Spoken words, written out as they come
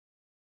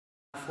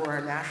for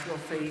our National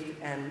Faith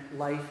and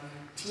Life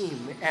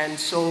team. And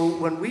so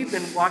when we've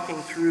been walking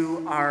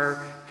through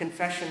our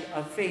confession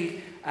of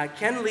faith,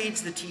 Ken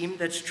leads the team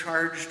that's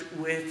charged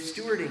with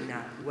stewarding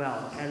that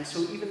well. And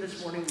so even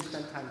this morning we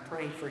spent time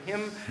praying for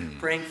him,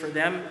 praying for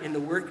them in the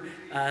work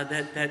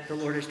that the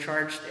Lord has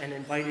charged and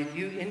invited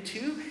you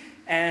into.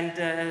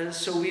 And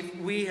so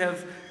we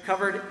have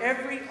covered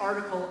every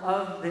article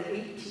of the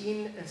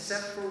 18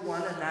 except for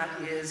one, and that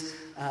is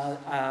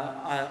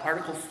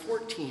Article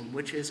 14,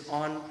 which is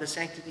on the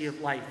sanctity of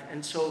life.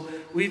 And so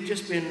we've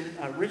just been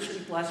richly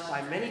blessed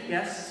by many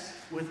guests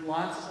with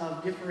lots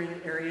of differing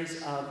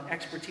areas of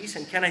expertise.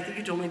 And Ken, I think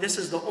you told me this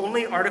is the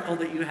only article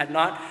that you had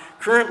not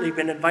currently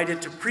been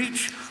invited to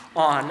preach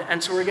on.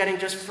 And so we're getting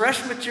just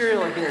fresh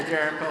material here,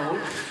 Jericho,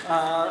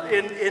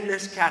 in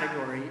this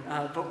category.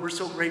 But we're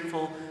so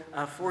grateful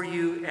for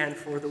you and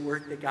for the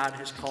work that God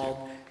has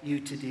called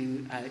you to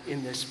do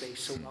in this space.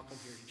 So welcome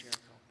here to Jericho.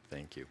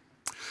 Thank you.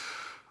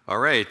 All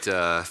right.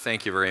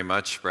 Thank you very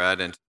much,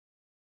 Brad. And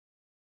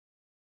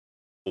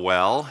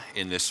well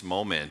in this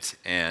moment,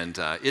 and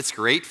it's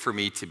great for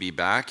me to be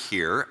back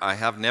here. I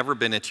have never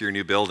been into your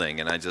new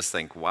building, and I just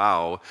think,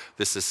 wow,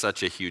 this is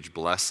such a huge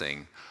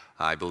blessing.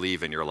 I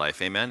believe in your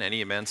life. Amen?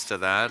 Any amens to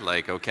that?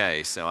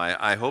 Okay, so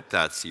I hope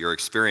that's your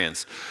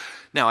experience.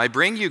 Now, I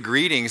bring you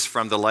greetings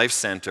from the Life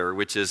Center,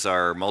 which is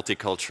our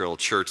multicultural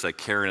church that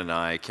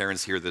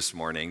Karen's here this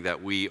morning,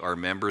 that we are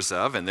members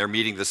of, and they're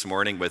meeting this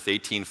morning with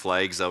 18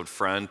 flags out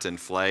front and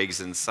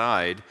flags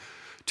inside,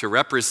 to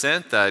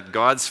represent that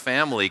God's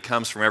family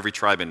comes from every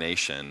tribe and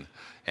nation.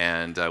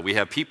 And we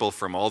have people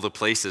from all the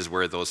places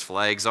where those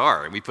flags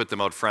are. And we put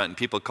them out front, and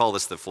people call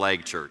us the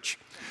Flag Church.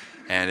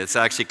 And it's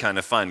actually kind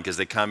of fun because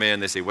they come in,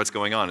 they say, what's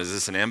going on? Is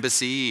this an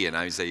embassy? And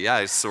I say, yeah,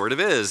 it sort of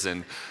is.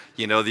 And,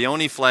 you know, the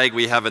only flag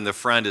we have in the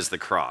front is the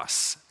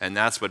cross. And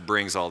that's what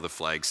brings all the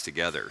flags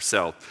together.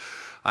 So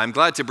I'm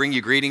glad to bring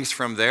you greetings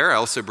from there. I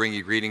also bring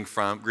you greetings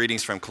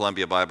from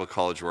Columbia Bible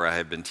College, where I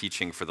have been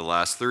teaching for the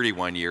last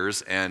 31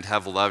 years and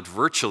have loved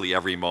virtually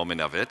every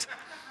moment of it.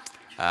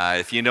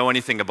 If you know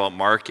anything about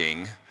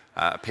marking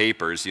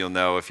papers, you'll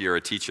know if you're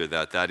a teacher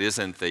that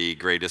isn't the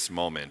greatest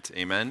moment.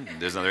 Amen?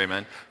 There's another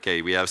amen?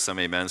 Okay, we have some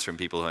amens from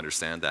people who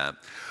understand that.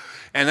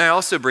 And I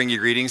also bring you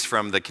greetings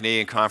from the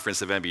Canadian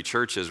Conference of MB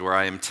Churches, where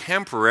I am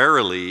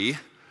temporarily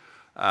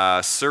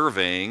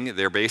serving.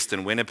 They're based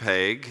in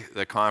Winnipeg,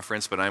 the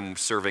conference, but I'm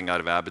serving out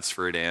of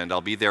Abbotsford, and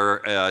I'll be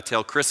there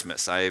till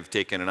Christmas. I've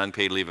taken an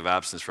unpaid leave of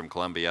absence from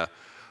Columbia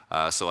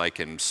so I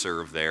can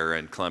serve there,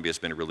 and Columbia's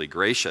been really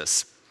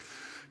gracious.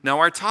 Now,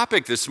 our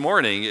topic this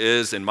morning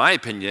is, in my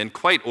opinion,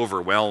 quite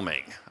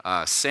overwhelming.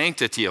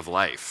 Sanctity of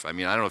life. I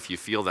mean, I don't know if you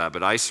feel that,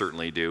 but I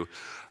certainly do.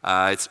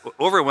 It's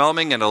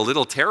overwhelming and a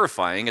little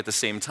terrifying at the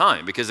same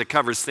time because it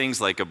covers things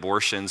like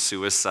abortion,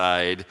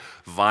 suicide,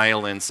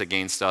 violence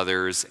against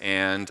others,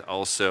 and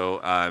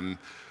also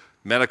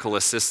medical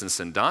assistance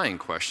in dying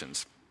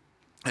questions.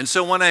 And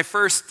so when I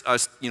first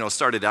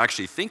started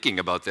actually thinking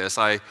about this,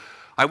 I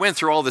went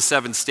through all the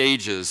 7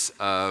 stages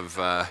of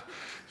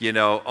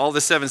all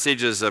the 7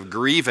 stages of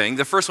grieving.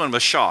 The first one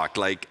was shock,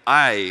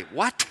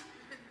 what?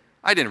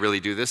 I didn't really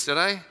do this, did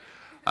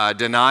I?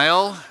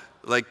 Denial,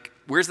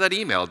 where's that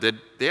email? Did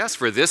they ask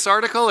for this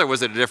article or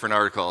was it a different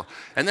article?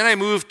 And then I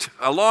moved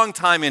a long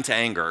time into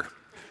anger.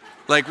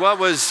 What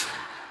was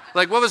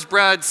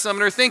Brad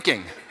Sumner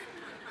thinking?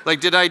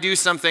 Did I do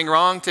something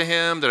wrong to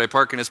him? Did I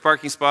park in his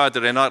parking spot?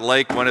 Did I not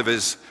like one of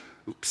his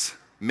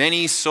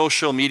many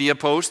social media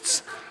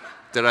posts?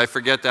 Did I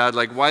forget that?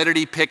 Why did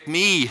he pick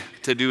me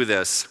to do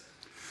this?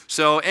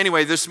 So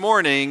anyway, this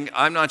morning,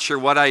 I'm not sure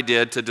what I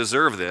did to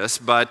deserve this,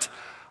 but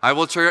I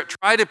will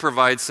try to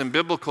provide some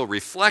biblical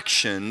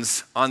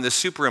reflections on this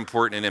super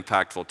important and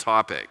impactful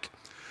topic.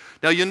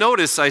 Now, you'll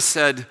notice I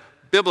said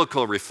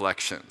biblical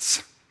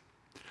reflections.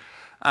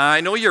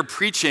 I know you're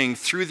preaching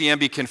through the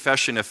MB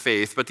Confession of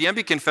Faith, but the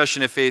MB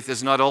Confession of Faith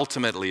is not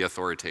ultimately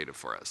authoritative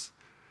for us.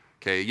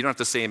 Okay, you don't have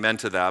to say amen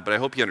to that, but I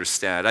hope you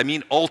understand. I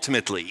mean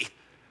ultimately.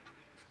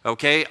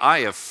 Okay, I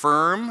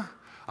affirm,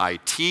 I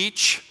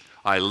teach,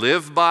 I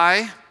live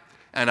by,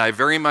 and I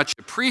very much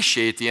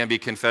appreciate the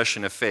MB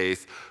Confession of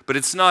Faith, but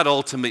it's not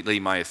ultimately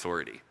my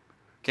authority.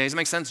 Okay, does that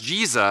make sense?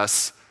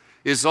 Jesus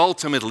is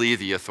ultimately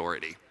the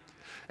authority.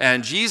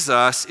 And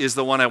Jesus is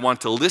the one I want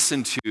to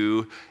listen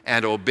to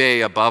and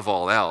obey above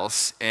all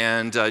else.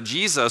 And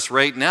Jesus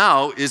right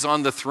now is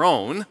on the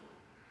throne,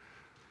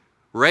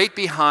 right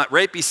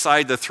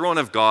beside the throne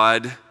of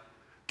God,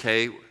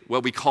 okay,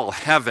 what we call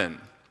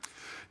heaven.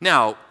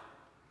 Now,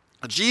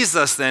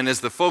 Jesus then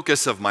is the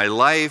focus of my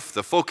life,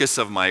 the focus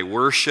of my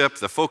worship,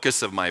 the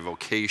focus of my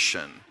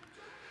vocation.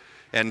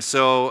 And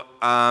so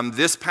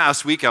this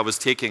past week I was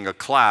taking a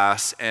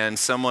class and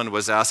someone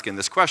was asking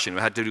this question.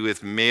 It had to do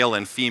with male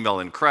and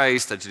female in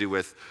Christ, it had to do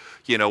with,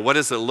 what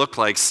does it look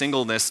like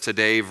singleness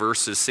today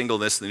versus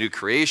singleness in the new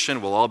creation?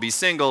 We'll all be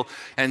single.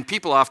 And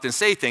people often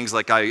say things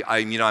like,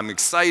 I'm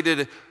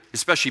excited,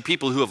 especially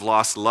people who have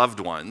lost loved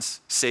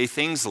ones, say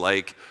things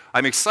like,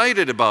 I'm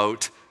excited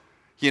about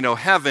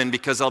heaven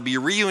because I'll be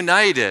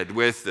reunited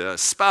with a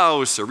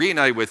spouse or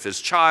reunited with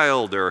his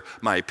child or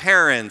my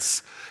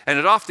parents, and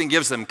it often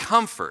gives them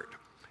comfort,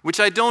 which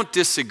I don't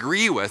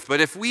disagree with.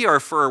 But if we are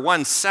for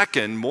 1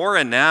 second more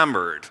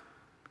enamored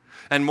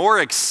and more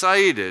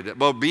excited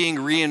about being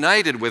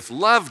reunited with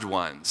loved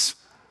ones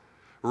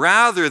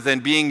rather than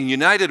being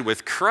united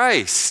with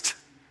Christ,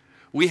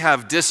 we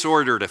have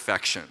disordered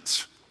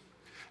affections.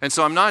 And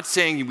so I'm not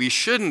saying we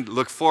shouldn't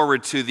look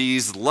forward to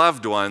these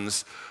loved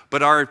ones,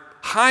 but our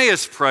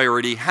highest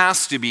priority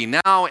has to be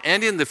now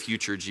and in the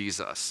future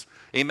Jesus.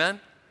 Amen?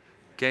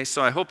 Okay,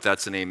 so I hope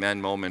that's an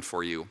amen moment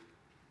for you.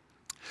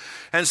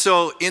 And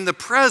so in the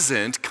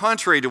present,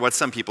 contrary to what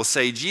some people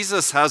say,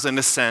 Jesus has, in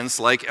a sense,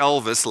 like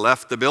Elvis,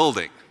 left the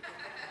building.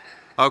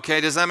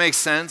 Okay, does that make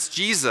sense?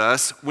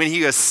 Jesus, when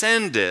he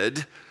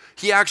ascended,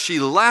 he actually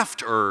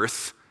left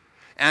earth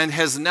and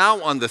has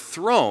now on the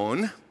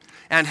throne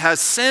and has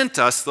sent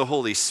us the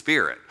Holy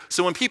Spirit.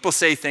 So when people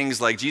say things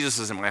like, Jesus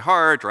is in my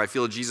heart, or I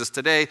feel Jesus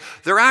today,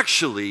 they're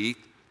actually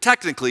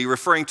technically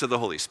referring to the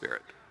Holy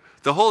Spirit.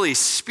 The Holy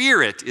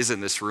Spirit is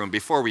in this room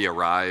before we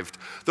arrived.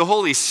 The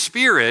Holy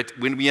Spirit,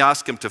 when we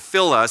ask him to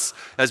fill us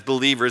as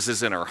believers,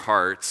 is in our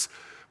hearts.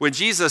 When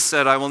Jesus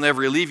said, I will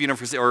never leave you,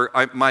 or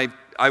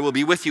I will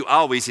be with you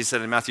always, he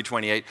said in Matthew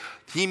 28,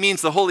 he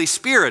means the Holy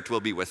Spirit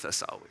will be with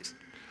us always.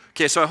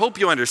 Okay, so I hope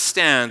you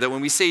understand that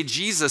when we say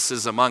Jesus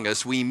is among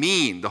us, we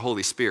mean the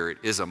Holy Spirit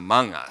is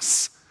among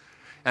us.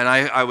 And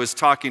I was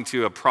talking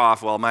to a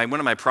prof, one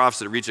of my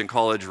profs at Regent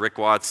College, Rick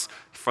Watts,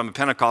 from a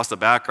Pentecostal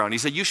background. He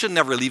said, you should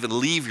never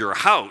even leave your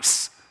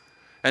house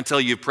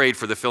until you've prayed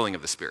for the filling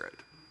of the Spirit.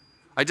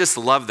 I just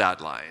love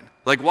that line.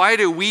 Like, why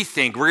do we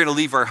think we're going to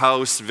leave our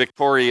house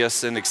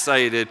victorious and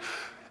excited?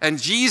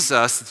 And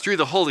Jesus, through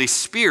the Holy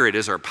Spirit,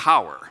 is our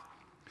power.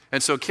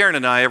 And so Karen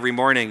and I, every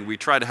morning, we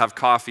try to have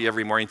coffee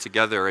every morning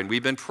together, and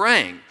we've been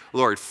praying,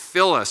 Lord,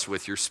 fill us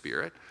with your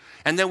Spirit.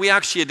 And then we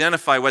actually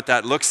identify what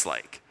that looks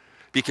like.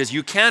 Because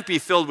you can't be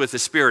filled with the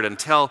Spirit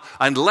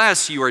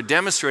unless you are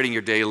demonstrating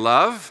your daily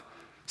love.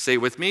 Say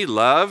with me,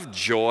 love,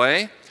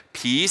 joy,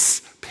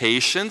 peace,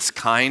 patience,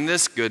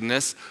 kindness,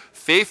 goodness,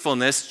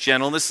 faithfulness,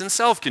 gentleness, and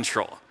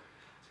self-control.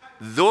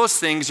 Those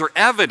things are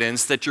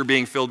evidence that you're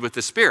being filled with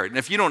the Spirit. And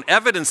if you don't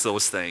evidence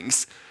those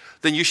things,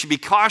 then you should be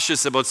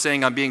cautious about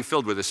saying, I'm being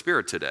filled with the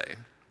Spirit today.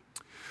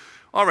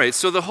 All right,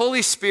 so the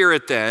Holy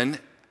Spirit then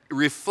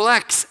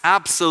reflects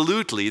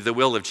absolutely the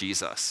will of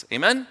Jesus.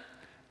 Amen?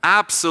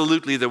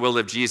 Absolutely the will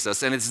of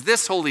Jesus. And it's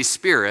this Holy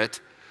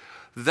Spirit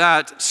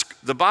that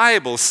the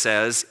Bible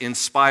says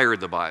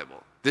inspired the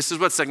Bible. This is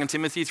what 2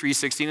 Timothy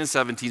 3:16 and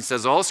 17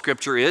 says. All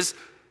Scripture is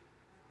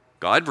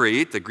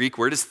God-breathed. The Greek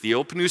word is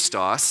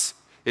theopneustos.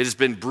 It has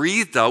been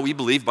breathed out, we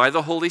believe, by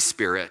the Holy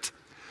Spirit.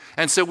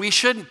 And so we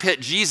shouldn't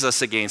pit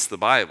Jesus against the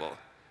Bible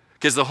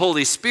because the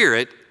Holy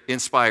Spirit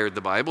inspired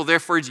the Bible.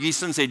 Therefore, you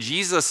shouldn't say,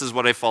 Jesus is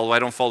what I follow. I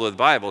don't follow the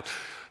Bible.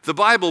 The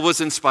Bible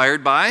was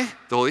inspired by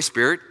the Holy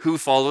Spirit, who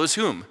follows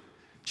whom?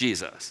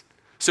 Jesus.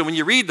 So when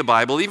you read the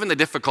Bible, even the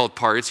difficult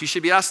parts, you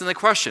should be asking the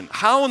question,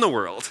 how in the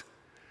world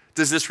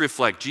does this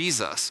reflect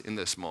Jesus in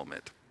this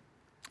moment?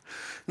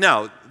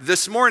 Now,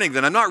 this morning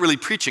then, I'm not really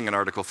preaching on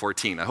Article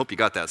 14. I hope you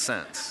got that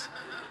sense.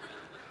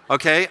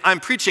 Okay?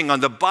 I'm preaching on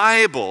the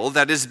Bible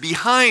that is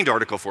behind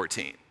Article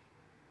 14.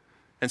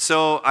 And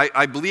so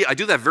I believe I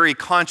do that very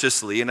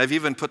consciously, and I've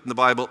even put in the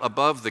Bible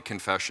above the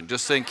confession,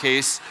 just in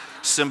case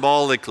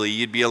symbolically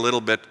you'd be a little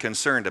bit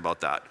concerned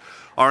about that.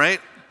 All right?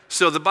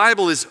 So the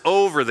Bible is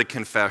over the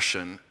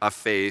confession of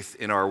faith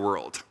in our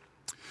world.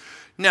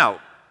 Now,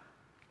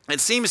 it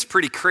seems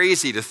pretty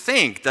crazy to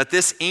think that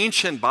this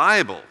ancient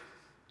Bible,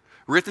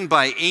 written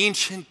by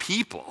ancient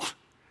people,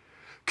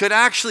 could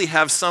actually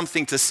have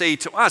something to say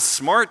to us,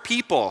 smart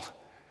people.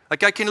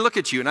 Like I can look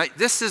at you, and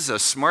this is a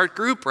smart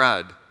group,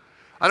 Brad.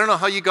 I don't know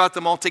how you got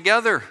them all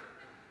together.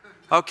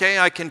 Okay,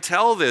 I can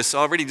tell this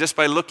already just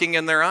by looking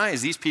in their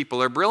eyes. These people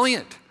are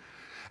brilliant.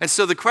 And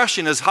so the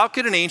question is, how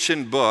could an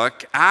ancient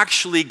book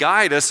actually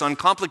guide us on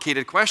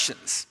complicated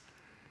questions?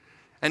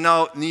 And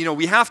now,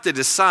 we have to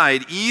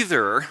decide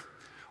either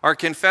our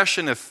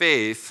confession of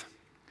faith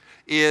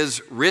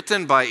is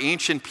written by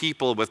ancient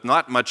people with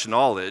not much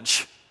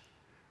knowledge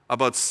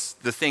about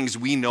the things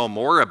we know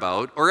more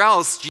about, or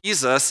else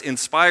Jesus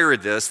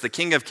inspired this, the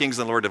King of Kings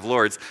and Lord of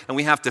Lords, and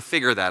we have to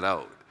figure that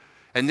out.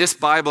 And this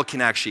Bible can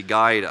actually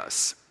guide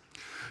us.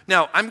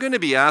 Now, I'm going to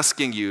be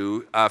asking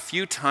you a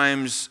few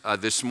times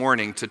this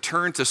morning to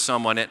turn to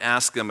someone and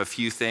ask them a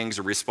few things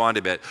or respond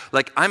a bit.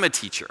 Like, I'm a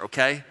teacher,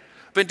 okay?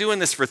 I've been doing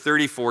this for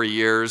 34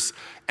 years,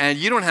 and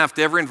you don't have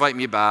to ever invite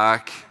me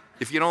back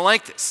if you don't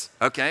like this,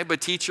 okay?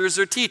 But teachers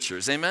are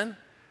teachers, amen?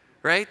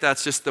 Right?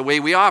 That's just the way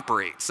we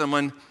operate.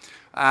 Someone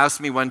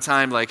asked me one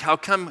time, like, how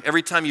come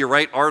every time you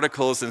write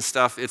articles and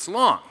stuff, it's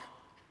long?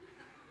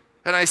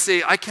 And I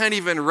say, I can't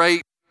even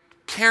write,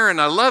 Karen,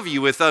 I love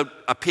you, without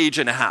a page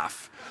and a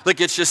half. Like,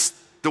 it's just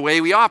the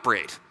way we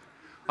operate.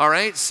 All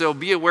right? So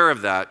be aware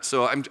of that.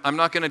 So I'm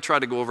not going to try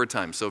to go over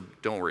time, so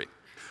don't worry.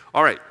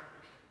 All right.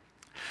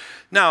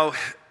 Now,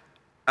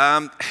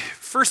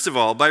 first of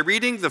all, by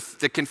reading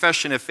the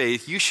Confession of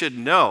Faith, you should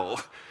know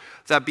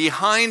that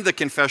behind the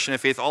Confession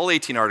of Faith, all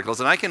 18 articles,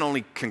 and I can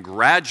only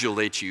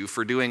congratulate you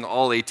for doing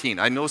all 18.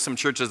 I know some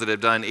churches that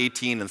have done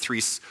 18 and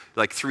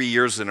 3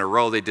 years in a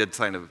row. They did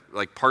kind of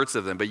like parts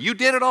of them, but you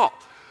did it all.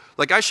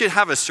 Like I should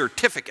have a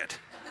certificate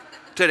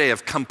today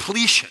of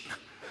completion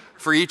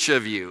for each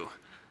of you.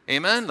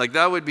 Amen? Like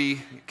that would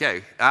be,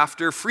 okay,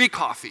 after free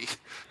coffee.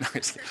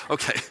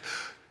 Okay.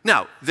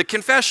 Now, the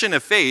Confession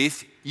of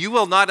Faith, you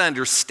will not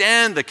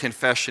understand the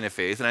Confession of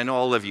Faith, and I know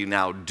all of you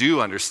now do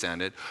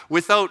understand it,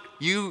 without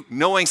you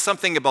knowing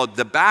something about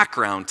the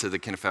background to the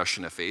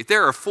Confession of Faith.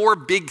 There are 4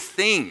 big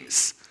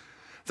things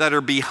that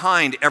are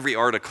behind every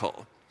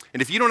article.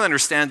 And if you don't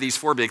understand these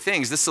 4 big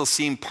things, this will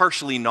seem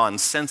partially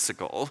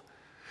nonsensical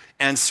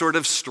and sort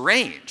of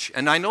strange.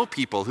 And I know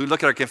people who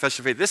look at our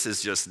Confession of Faith, this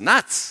is just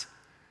nuts.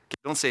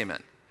 Okay, don't say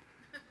amen.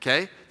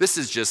 Okay? This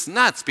is just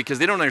nuts because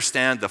they don't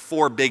understand the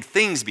 4 big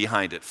things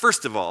behind it.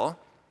 First of all,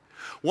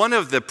 one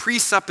of the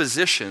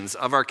presuppositions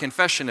of our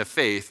confession of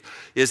faith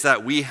is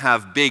that we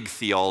have big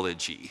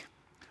theology.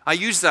 I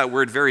use that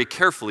word very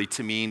carefully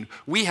to mean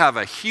we have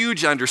a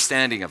huge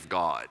understanding of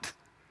God.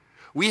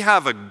 We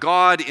have a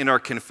God in our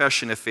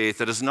confession of faith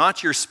that is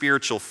not your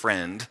spiritual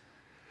friend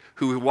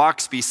who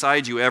walks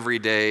beside you every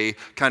day,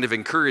 kind of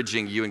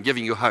encouraging you and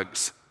giving you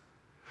hugs.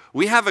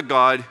 We have a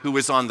God who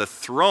is on the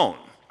throne,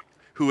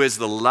 who is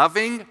the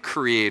loving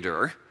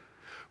creator.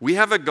 We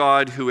have a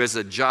God who is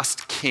a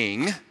just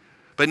king,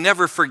 but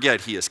never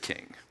forget he is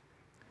king.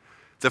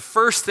 The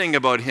first thing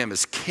about him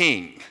is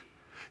king.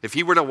 If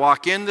he were to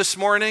walk in this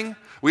morning,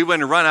 we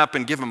wouldn't run up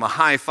and give him a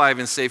high five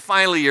and say,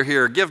 finally you're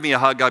here, give me a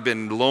hug, I've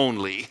been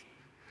lonely.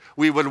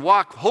 We would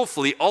walk,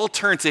 hopefully, all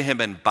turn to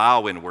him and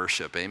bow in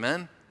worship,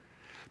 amen?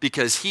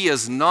 Because he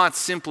is not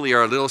simply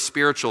our little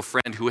spiritual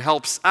friend who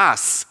helps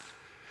us.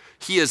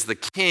 He is the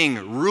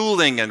king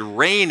ruling and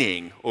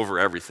reigning over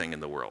everything in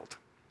the world.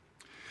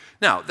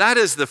 Now, that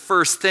is the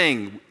first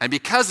thing, and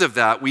because of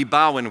that, we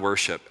bow in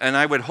worship. And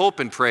I would hope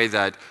and pray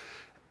that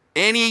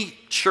any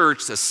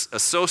church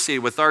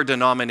associated with our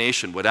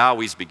denomination would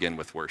always begin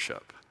with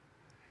worship.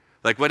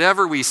 Like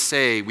whatever we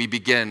say, we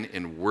begin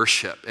in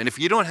worship. And if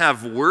you don't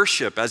have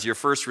worship as your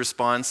first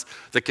response,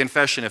 the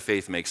confession of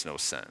faith makes no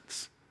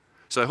sense.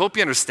 So I hope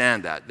you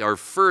understand that. Our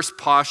first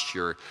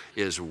posture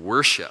is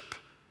worship,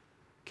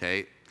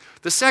 okay?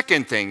 The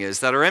second thing is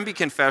that our MB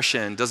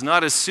confession does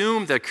not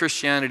assume that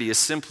Christianity is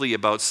simply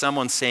about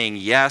someone saying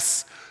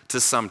yes to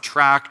some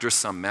tract or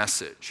some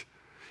message.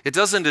 It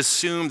doesn't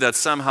assume that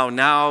somehow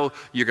now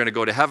you're going to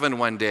go to heaven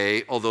one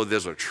day, although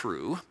those are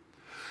true,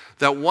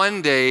 that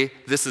one day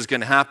this is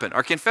going to happen.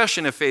 Our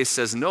confession of faith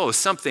says, no,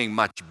 something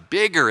much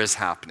bigger is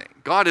happening.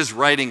 God is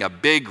writing a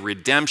big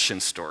redemption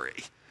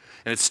story.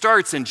 And it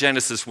starts in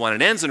Genesis 1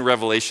 and ends in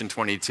Revelation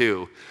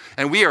 22.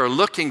 And we are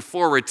looking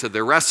forward to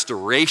the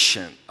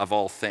restoration of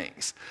all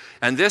things.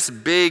 And this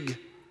big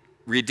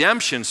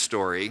redemption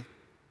story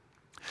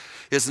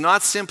is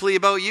not simply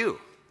about you.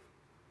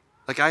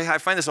 Like I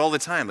find this all the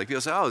time. Like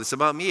people say, oh, it's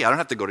about me. I don't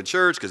have to go to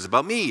church because it's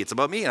about me. It's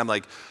about me. And I'm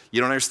like,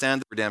 you don't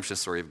understand the redemption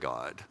story of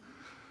God.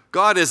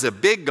 God is a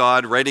big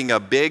God writing a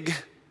big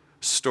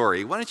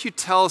story. Why don't you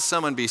tell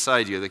someone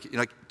beside you,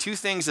 like 2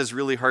 things is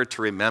really hard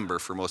to remember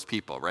for most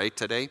people, right,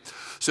 today?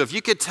 So if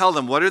you could tell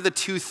them what are the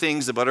 2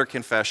 things about our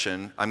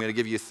confession, I'm going to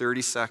give you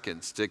 30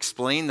 seconds to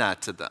explain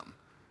that to them.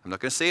 I'm not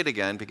going to say it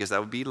again because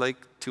that would be like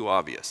too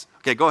obvious.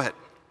 Okay, go ahead.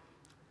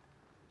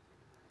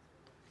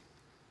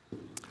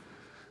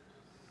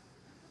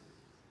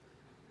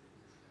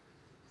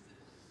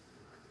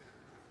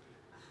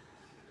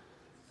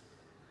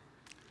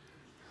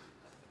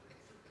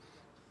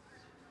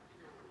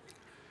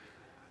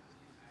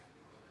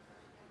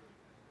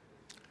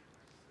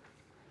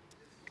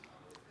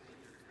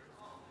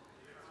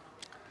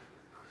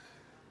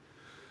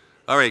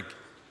 All right,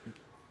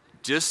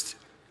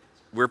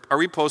 are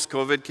we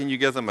post-COVID? Can you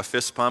give them a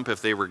fist pump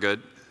if they were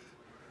good?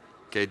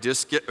 Okay,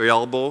 just get your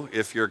elbow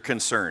if you're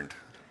concerned.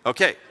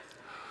 Okay.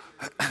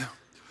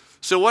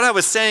 So what I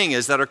was saying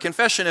is that our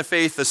confession of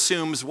faith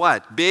assumes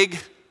what? Big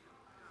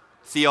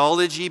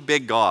theology,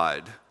 big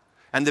God.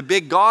 And the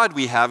big God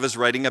we have is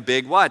writing a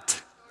big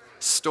what?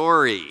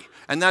 Story.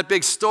 And that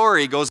big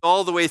story goes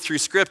all the way through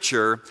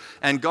Scripture,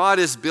 and God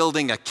is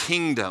building a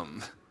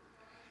kingdom.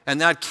 And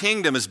that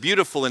kingdom is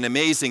beautiful and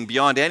amazing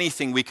beyond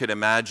anything we could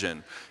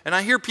imagine. And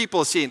I hear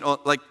people saying,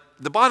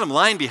 the bottom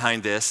line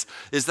behind this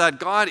is that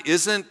God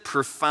isn't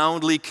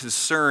profoundly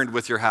concerned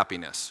with your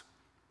happiness.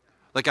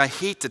 Like, I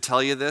hate to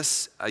tell you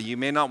this. You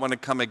may not want to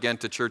come again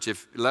to church.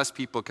 If less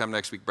people come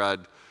next week,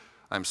 Brad,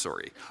 I'm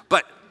sorry.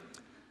 But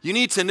you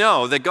need to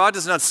know that God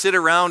does not sit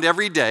around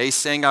every day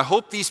saying, I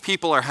hope these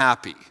people are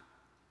happy.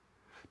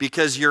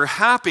 Because your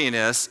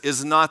happiness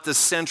is not the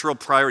central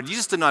priority. You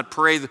just did not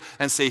pray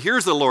and say,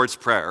 here's the Lord's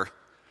Prayer.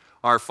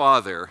 Our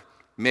Father,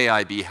 may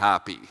I be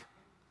happy.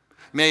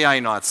 May I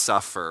not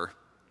suffer.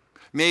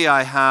 May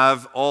I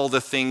have all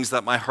the things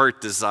that my heart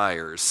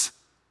desires.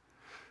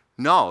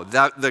 No,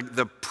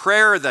 the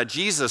prayer that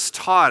Jesus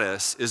taught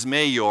us is,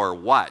 may your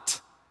what?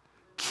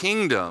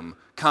 Kingdom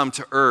come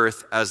to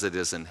earth as it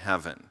is in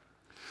heaven.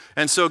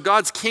 And so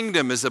God's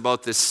kingdom is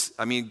about this,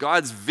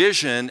 God's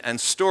vision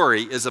and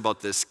story is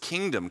about this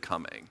kingdom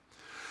coming.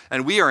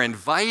 And we are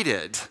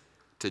invited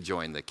to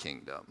join the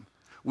kingdom.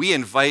 We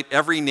invite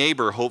every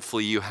neighbor,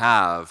 hopefully you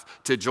have,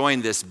 to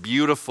join this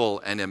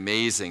beautiful and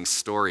amazing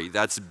story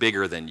that's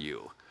bigger than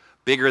you,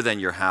 bigger than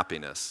your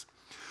happiness.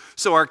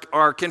 So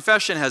our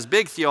confession has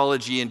big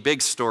theology and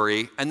big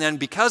story, and then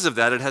because of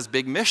that, it has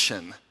big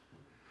mission.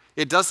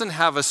 It doesn't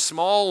have a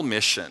small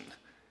mission.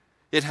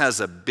 It has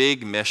a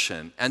big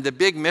mission. And the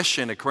big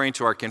mission, according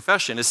to our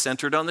confession, is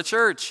centered on the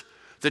church.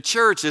 The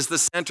church is the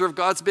center of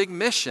God's big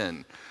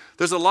mission.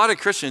 There's a lot of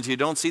Christians who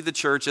don't see the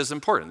church as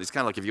important. It's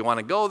kind of like if you want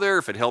to go there,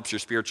 if it helps your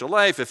spiritual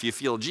life, if you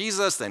feel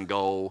Jesus, then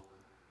go.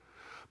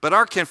 But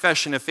our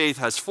confession of faith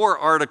has 4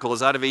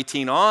 articles out of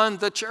 18 on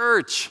the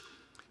church.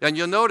 And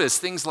you'll notice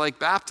things like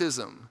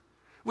baptism,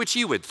 which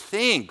you would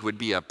think would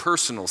be a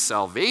personal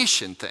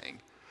salvation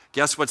thing.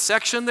 Guess what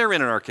section they're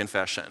in our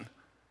confession?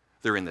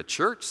 They're in the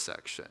church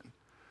section.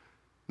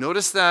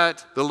 Notice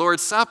that the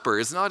Lord's Supper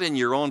is not in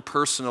your own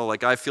personal,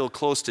 like I feel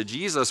close to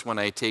Jesus when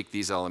I take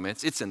these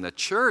elements. It's in the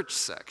church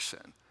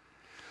section.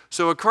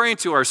 So according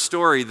to our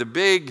story, the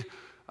big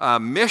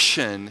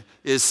mission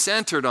is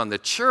centered on the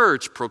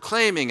church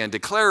proclaiming and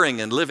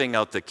declaring and living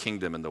out the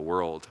kingdom in the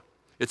world.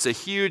 It's a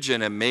huge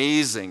and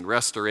amazing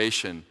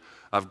restoration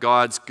of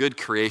God's good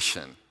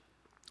creation.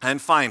 And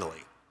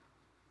finally,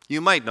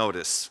 you might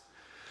notice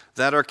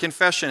that our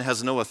confession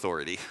has no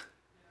authority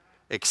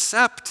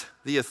except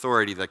the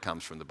authority that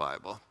comes from the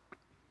Bible.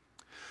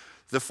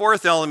 The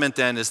 4th element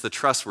then is the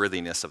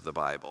trustworthiness of the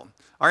Bible.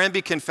 Our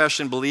MB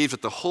confession believes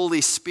that the Holy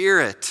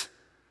Spirit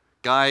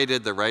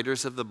guided the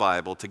writers of the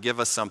Bible to give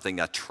us something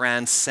that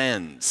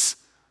transcends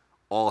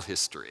all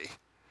history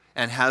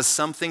and has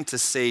something to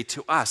say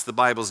to us. The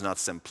Bible's not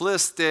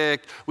simplistic.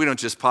 We don't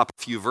just pop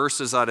a few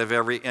verses out of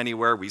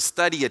anywhere. We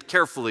study it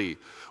carefully.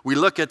 We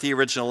look at the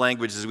original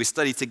languages. We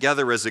study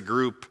together as a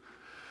group.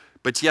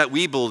 But yet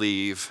we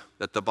believe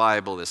that the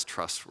Bible is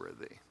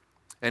trustworthy.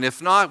 And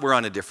if not, we're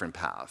on a different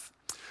path.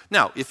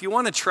 Now, if you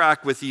want to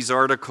track with these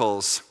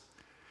articles,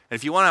 and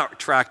if you want to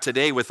track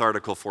today with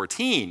Article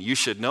 14, you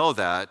should know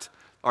that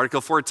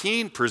Article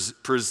 14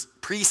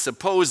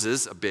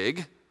 presupposes a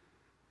big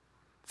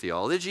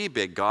theology,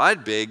 big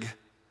God, big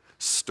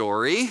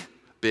story,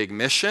 big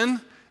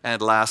mission,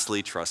 and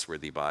lastly,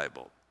 trustworthy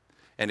Bible.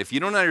 And if you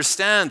don't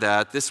understand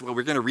that, what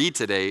we're going to read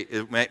today,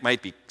 it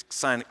might be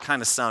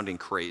kind of sounding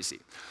crazy.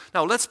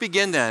 Now, let's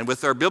begin then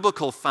with our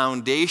biblical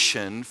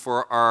foundation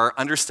for our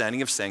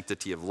understanding of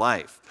sanctity of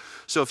life.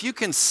 So if you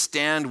can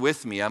stand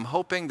with me, I'm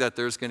hoping that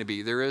there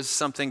is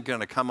something going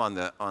to come on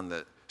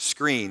the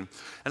screen,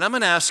 and I'm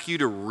going to ask you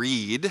to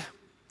read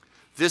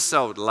this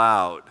out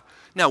loud.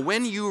 Now,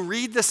 when you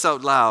read this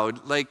out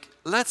loud,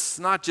 let's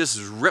not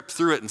just rip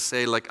through it and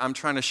say, I'm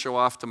trying to show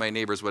off to my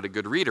neighbors what a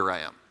good reader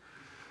I am.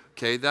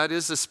 Okay, that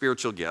is a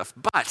spiritual gift,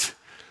 but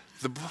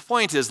the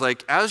point is,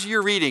 as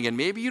you're reading, and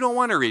maybe you don't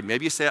want to read,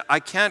 maybe you say, I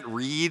can't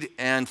read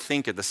and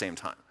think at the same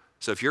time.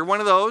 So if you're one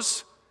of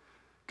those,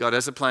 God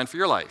has a plan for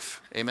your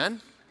life.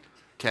 Amen?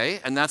 Okay,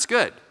 and that's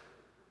good.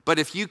 But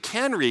if you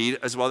can read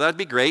as well, that'd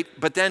be great.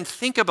 But then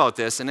think about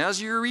this, and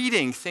as you're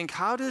reading, think,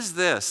 what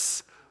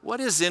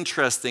is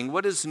interesting,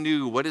 what is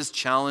new, what is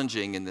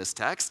challenging in this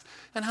text,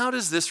 and how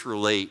does this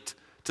relate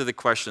to the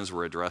questions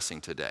we're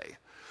addressing today?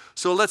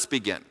 So let's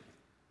begin.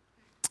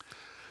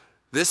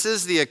 This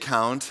is the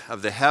account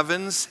of the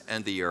heavens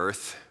and the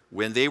earth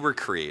when they were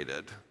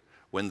created,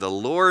 when the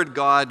Lord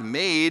God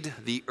made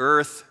the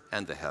earth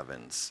and the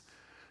heavens.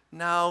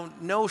 Now,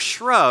 no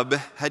shrub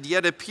had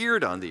yet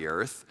appeared on the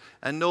earth,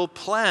 and no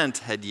plant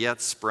had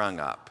yet sprung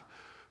up.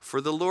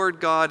 For the Lord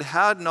God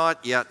had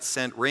not yet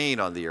sent rain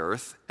on the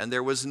earth, and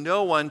there was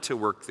no one to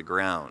work the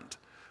ground.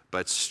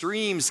 But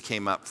streams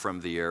came up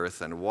from the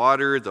earth and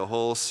watered the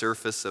whole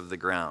surface of the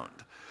ground.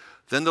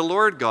 Then the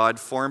Lord God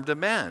formed a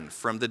man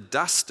from the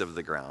dust of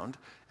the ground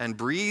and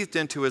breathed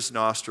into his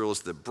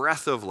nostrils the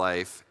breath of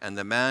life, and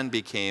the man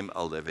became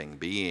a living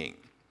being.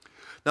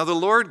 Now the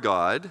Lord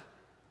God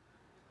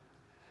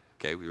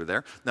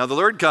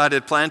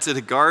had planted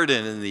a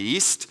garden in the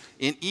east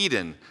in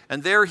Eden,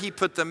 and there he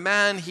put the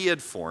man he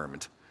had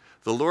formed.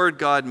 The Lord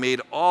God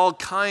made all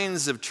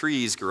kinds of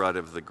trees grow out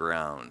of the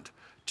ground,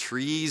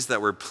 trees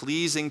that were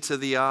pleasing to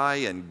the eye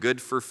and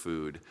good for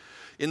food.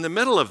 In the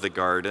middle of the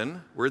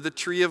garden were the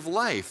tree of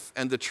life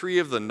and the tree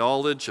of the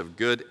knowledge of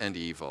good and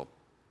evil.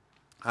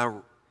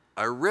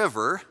 A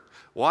river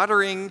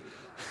watering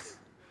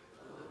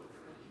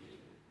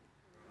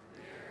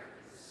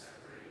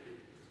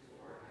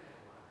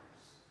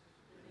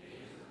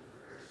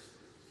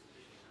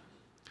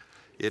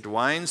It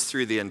winds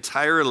through the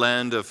entire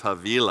land of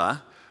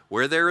Havilah,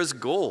 where there is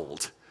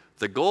gold.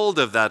 The gold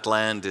of that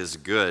land is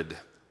good.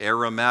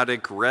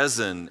 Aromatic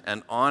resin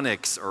and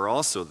onyx are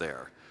also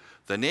there.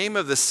 The name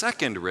of the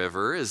second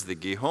river is the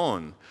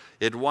Gihon.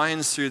 It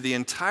winds through the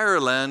entire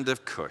land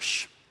of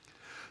Cush.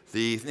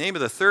 The name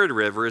of the third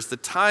river is the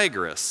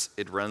Tigris.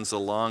 It runs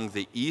along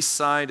the east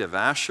side of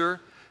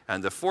Asher.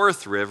 And the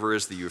fourth river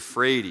is the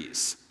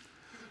Euphrates.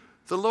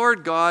 The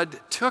Lord God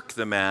took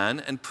the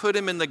man and put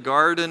him in the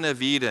Garden of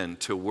Eden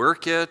to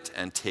work it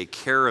and take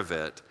care of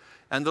it.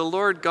 And the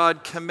Lord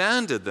God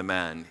commanded the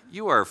man,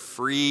 "You are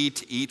free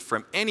to eat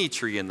from any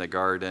tree in the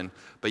garden,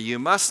 but you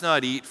must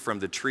not eat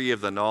from the tree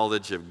of the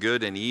knowledge of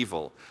good and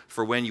evil,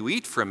 for when you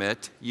eat from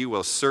it, you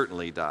will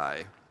certainly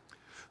die."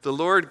 The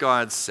Lord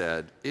God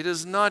said, "It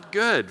is not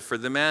good for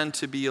the man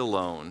to be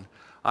alone.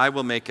 I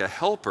will make a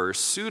helper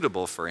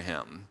suitable for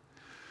him."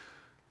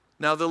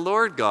 Now the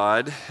Lord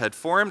God had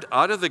formed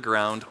out of the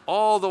ground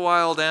all the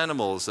wild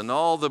animals and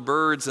all the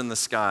birds in the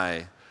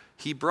sky.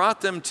 He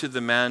brought them to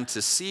the man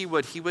to see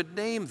what he would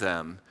name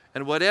them,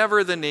 and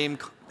whatever the name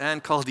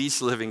man called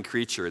each living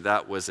creature,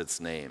 that was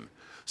its name.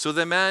 So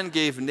the man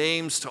gave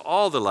names to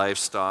all the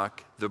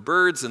livestock, the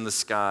birds in the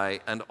sky,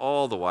 and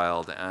all the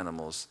wild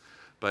animals.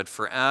 But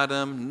for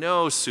Adam,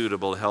 no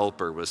suitable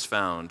helper was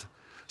found.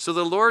 So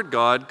the Lord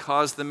God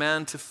caused the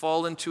man to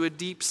fall into a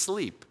deep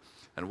sleep.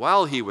 And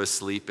while he was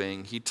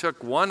sleeping, he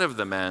took one of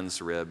the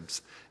man's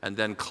ribs and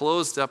then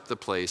closed up the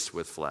place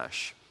with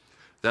flesh.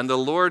 Then the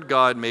Lord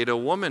God made a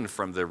woman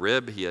from the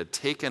rib he had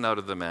taken out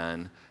of the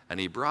man, and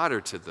he brought her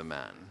to the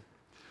man.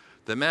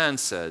 The man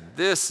said,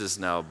 "This is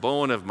now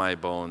bone of my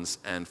bones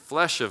and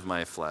flesh of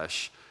my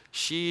flesh.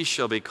 She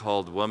shall be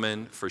called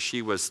woman, for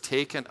she was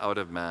taken out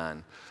of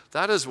man.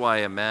 That is why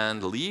a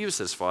man leaves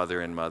his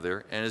father and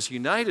mother and is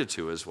united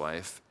to his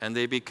wife, and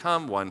they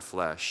become one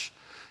flesh."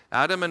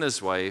 Adam and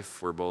his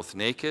wife were both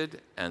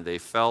naked, and they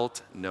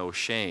felt no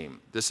shame.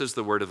 This is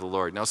the word of the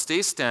Lord. Now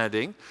stay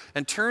standing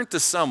and turn to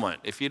someone.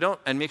 If you don't,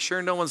 and make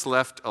sure no one's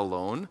left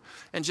alone,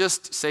 and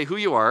just say who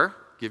you are,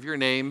 give your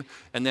name,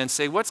 and then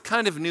say what's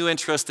kind of new,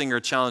 interesting, or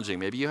challenging.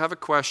 Maybe you have a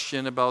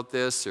question about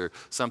this or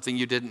something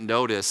you didn't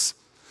notice.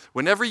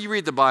 Whenever you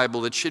read the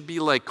Bible, it should be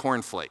like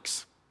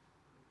cornflakes.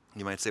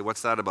 You might say,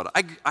 what's that about?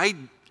 I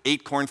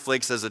ate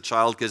cornflakes as a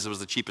child because it was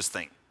the cheapest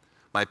thing.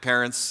 My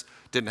parents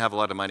didn't have a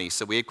lot of money,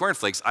 so we ate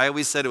cornflakes. I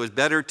always said it was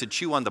better to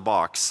chew on the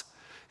box.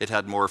 It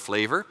had more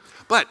flavor.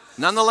 But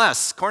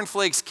nonetheless,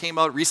 cornflakes came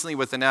out recently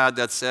with an ad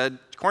that said,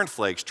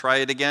 "Cornflakes, try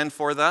it again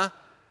for the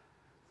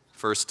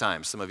first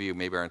time." Some of you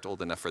maybe aren't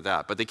old enough for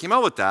that. But they came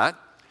out with that,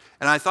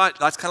 and I thought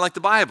that's kind of like the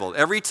Bible.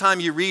 Every time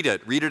you read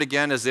it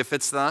again as if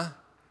it's the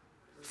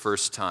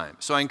first time.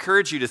 So I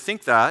encourage you to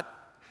think that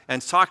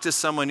and talk to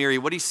someone near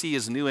you. What do you see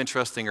as new,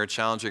 interesting, or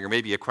challenging, or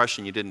maybe a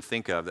question you didn't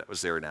think of that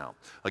was there now?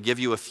 I'll give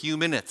you a few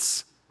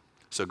minutes.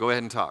 So go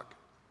ahead and talk.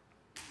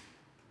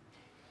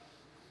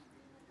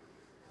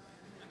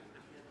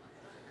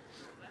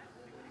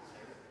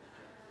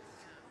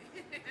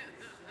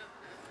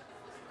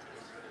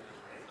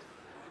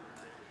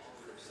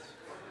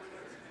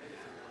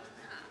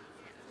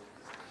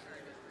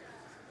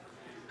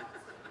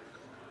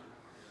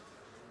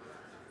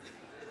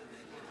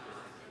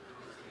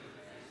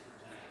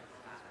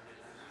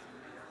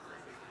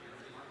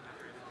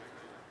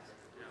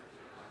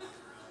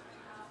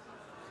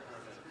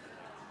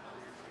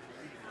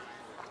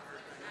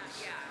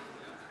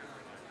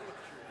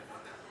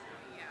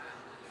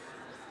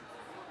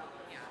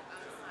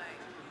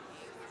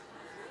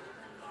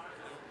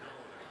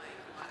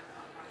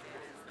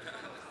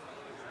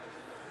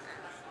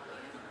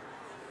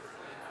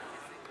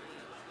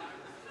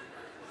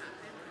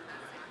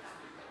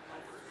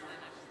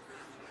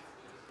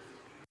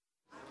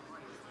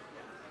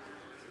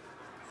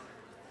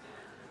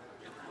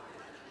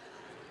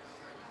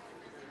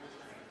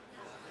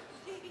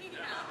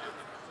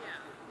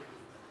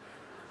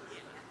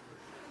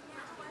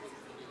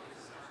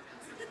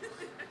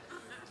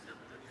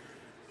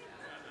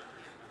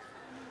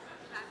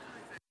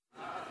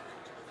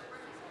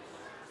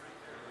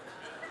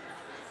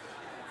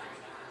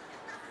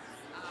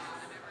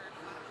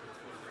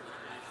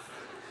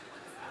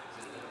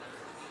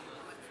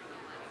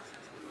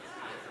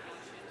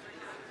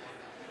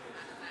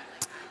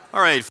 All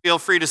right, feel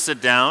free to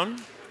sit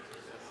down.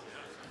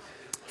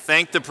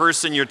 Thank the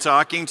person you're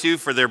talking to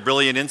for their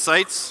brilliant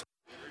insights.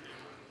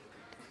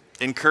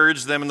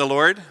 Encourage them in the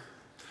Lord.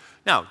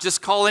 Now, just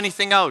call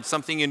anything out,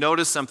 something you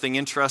notice, something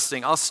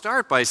interesting. I'll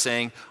start by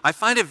saying, I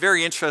find it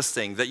very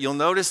interesting that you'll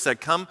notice that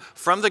come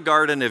from the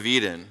Garden of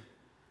Eden,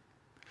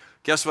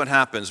 guess what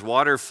happens?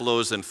 Water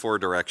flows in 4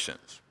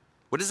 directions.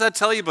 What does that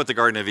tell you about the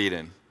Garden of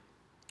Eden?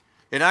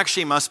 It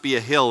actually must be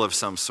a hill of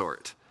some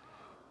sort.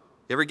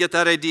 You ever get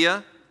that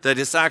idea? That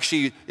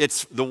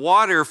it's the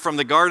water from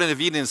the Garden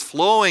of Eden is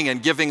flowing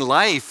and giving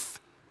life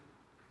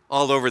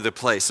all over the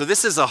place. So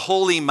this is a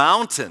holy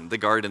mountain, the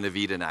Garden of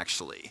Eden,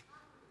 actually.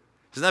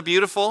 Isn't that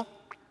beautiful?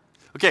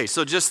 Okay,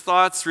 so just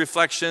thoughts,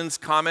 reflections,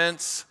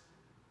 comments?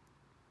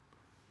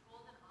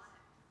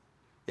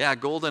 Yeah,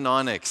 golden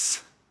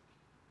onyx.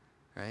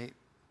 Right?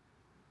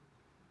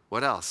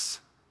 What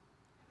else?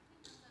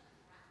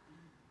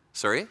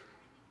 Sorry?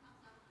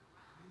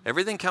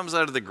 Everything comes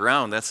out of the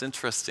ground. That's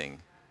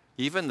interesting.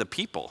 Even the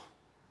people,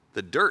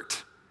 the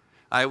dirt.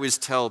 I always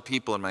tell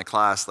people in my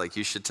class, like,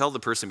 you should tell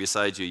the person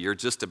beside you, you're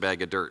just a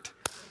bag of dirt.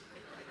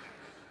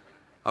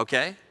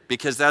 Okay?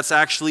 Because that's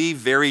actually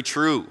very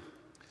true.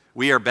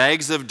 We are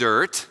bags of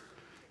dirt,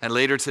 And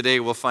later today,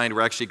 we'll find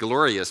we're actually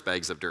glorious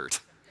bags of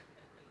dirt.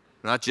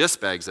 Not just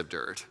bags of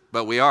dirt,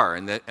 but we are.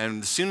 And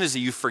as soon as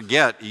you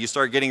forget, you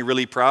start getting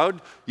really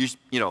proud, you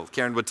know,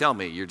 Karen would tell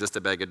me, you're just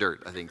a bag of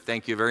dirt. I think,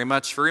 thank you very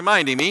much for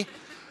reminding me.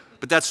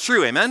 But that's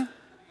true, amen?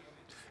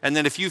 And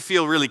then if you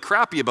feel really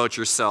crappy about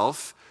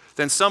yourself,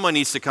 then someone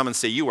needs to come and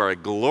say, you are a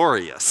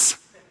glorious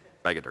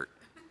bag of dirt.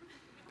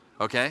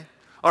 Okay?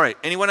 All right,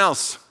 anyone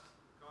else?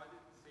 God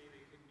didn't say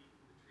they couldn't eat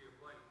from the tree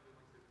of life. He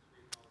only said the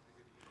tree of knowledge of good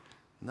and evil.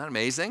 Isn't that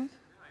amazing?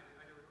 Yeah, I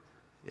never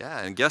noticed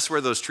that. Yeah, and guess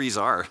where those trees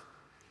are?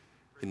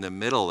 In the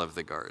middle of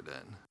the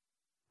garden.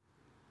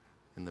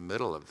 In the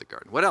middle of the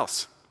garden. What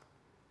else?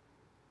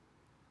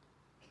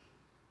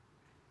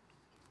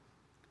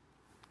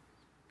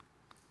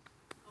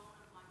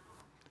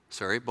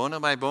 Sorry, bone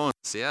of my bones,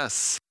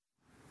 yes.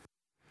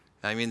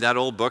 I mean, that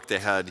old book they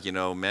had, you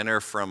know, men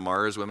are from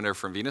Mars, women are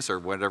from Venus, or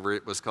whatever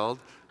it was called.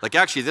 Like,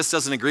 actually, this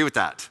doesn't agree with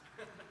that.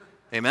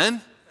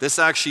 Amen? This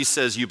actually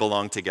says you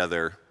belong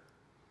together.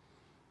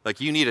 Like,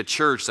 you need a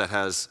church that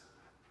has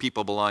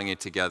people belonging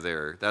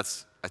together.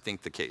 That's, I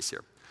think, the case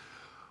here.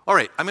 All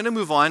right, I'm going to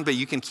move on, but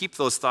you can keep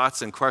those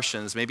thoughts and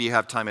questions. Maybe you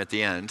have time at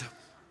the end.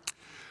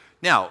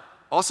 Now,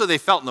 also, they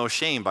felt no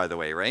shame, by the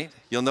way, right?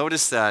 You'll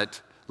notice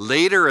that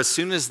later, as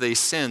soon as they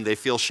sin, they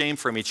feel shame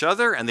from each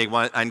other,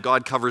 and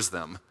God covers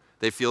them.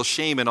 They feel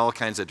shame in all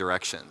kinds of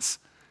directions.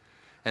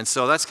 And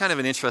so that's kind of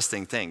an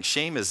interesting thing.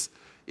 Shame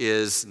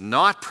is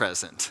not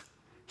present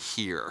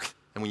here.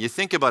 And when you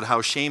think about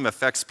how shame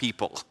affects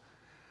people,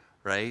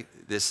 right,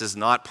 this is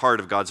not part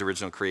of God's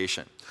original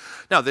creation.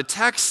 Now,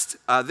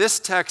 this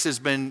text has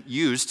been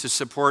used to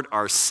support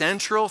our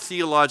central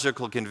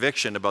theological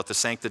conviction about the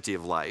sanctity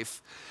of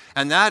life,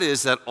 and that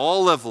is that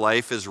all of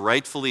life is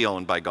rightfully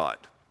owned by God.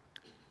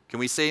 Can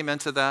we say amen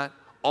to that?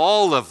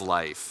 All of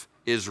life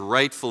is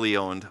rightfully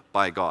owned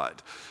by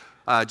God.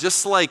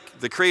 Just like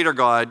the Creator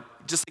God,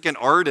 just like an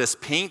artist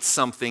paints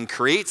something,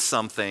 creates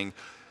something,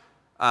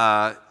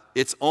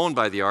 it's owned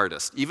by the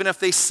artist. Even if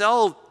they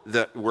sell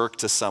the work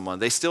to someone,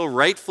 they still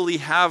rightfully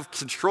have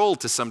control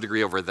to some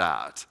degree over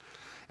that.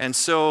 And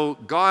so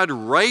God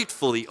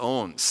rightfully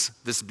owns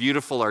this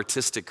beautiful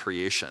artistic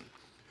creation.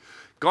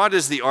 God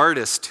is the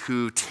artist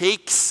who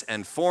takes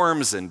and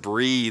forms and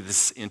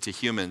breathes into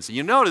humans. And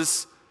you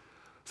notice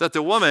that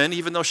the woman,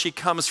 even though she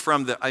comes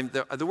from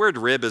the word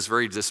rib is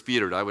very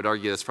disputed. I would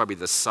argue that's probably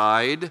the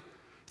side.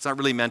 It's not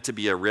really meant to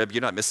be a rib.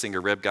 You're not missing a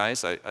rib,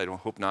 guys. I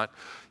hope not.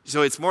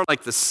 So it's more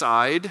like the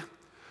side.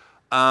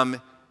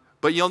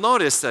 But you'll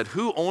notice that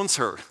who owns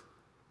her?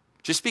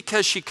 Just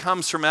because she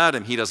comes from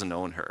Adam, he doesn't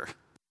own her.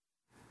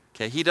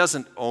 Okay, he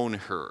doesn't own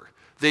her.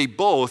 They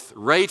both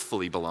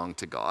rightfully belong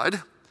to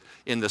God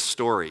in the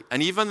story.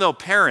 And even though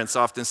parents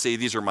often say,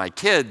 these are my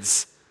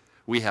kids,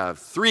 we have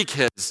 3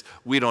 kids,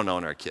 we don't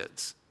own our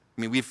kids.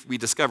 I mean, we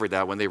discovered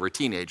that when they were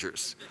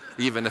teenagers.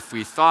 Even if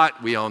we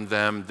thought we owned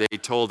them, they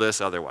told us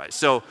otherwise.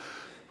 So,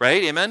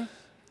 right, amen?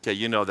 Okay,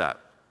 you know that.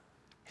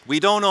 We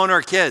don't own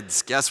our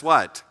kids. Guess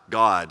what?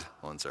 God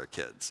owns our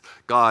kids.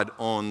 God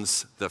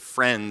owns the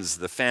friends,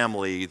 the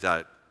family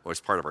that was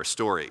part of our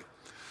story.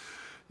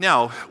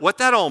 Now, what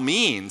that all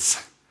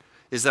means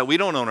is that we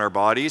don't own our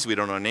bodies, we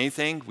don't own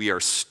anything, we are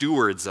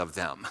stewards of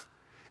them.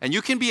 And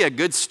you can be a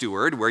good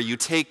steward where you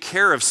take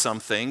care of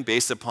something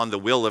based upon the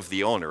will of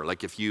the owner.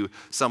 Like if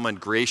someone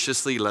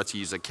graciously lets you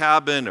use a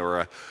cabin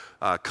or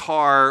a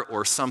car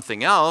or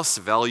something else,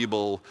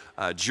 valuable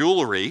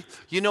jewelry,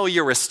 you know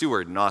you're a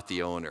steward, not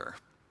the owner.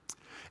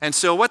 And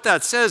so what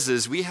that says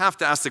is we have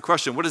to ask the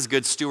question, what does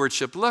good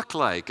stewardship look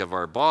like of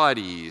our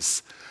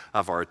bodies,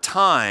 of our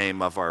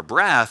time, of our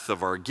breath,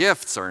 of our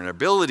gifts, our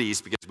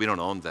abilities, because we don't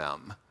own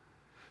them.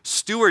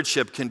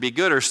 Stewardship can be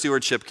good or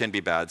stewardship can be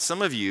bad.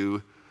 Some of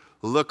you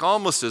look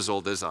almost as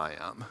old as I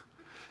am.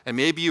 And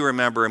maybe you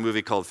remember a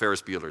movie called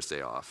Ferris Bueller's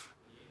Day Off.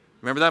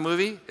 Remember that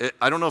movie?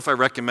 I don't know if I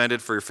recommend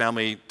it for your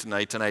family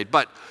tonight,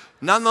 but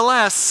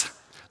nonetheless,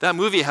 that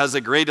movie has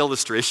a great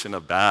illustration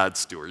of bad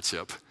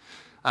stewardship.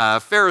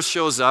 Ferris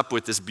shows up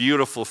with this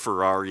beautiful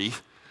Ferrari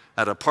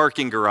at a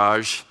parking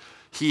garage.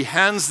 He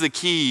hands the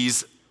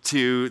keys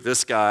to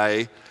this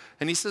guy,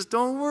 and he says,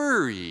 "Don't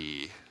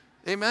worry."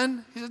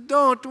 Amen? He said,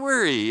 "Don't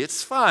worry,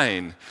 it's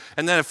fine."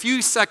 And then a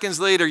few seconds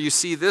later, you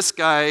see this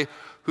guy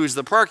who's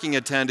the parking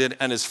attendant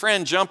and his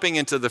friend jumping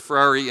into the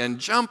Ferrari and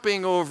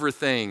jumping over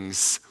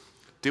things.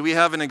 Do we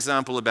have an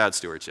example of bad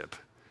stewardship?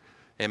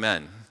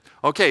 Amen.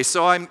 Okay,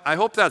 so I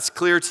hope that's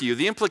clear to you.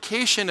 The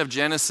implication of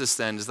Genesis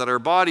then is that our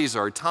bodies,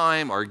 our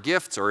time, our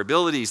gifts, our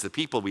abilities, the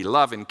people we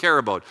love and care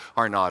about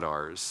are not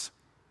ours.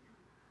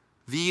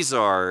 These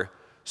are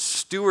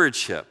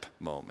stewardship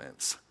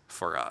moments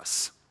for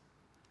us.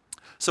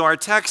 So our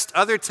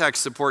other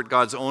texts support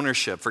God's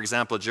ownership. For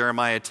example,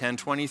 Jeremiah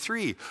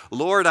 10:23,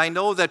 "Lord, I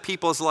know that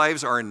people's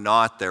lives are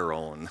not their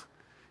own.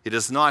 It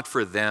is not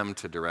for them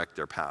to direct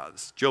their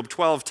paths." Job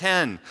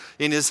 12:10,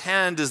 "In his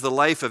hand is the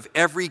life of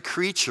every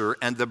creature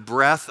and the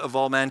breath of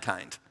all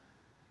mankind."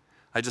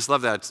 I just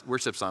love that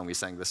worship song we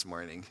sang this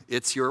morning.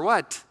 It's your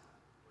what?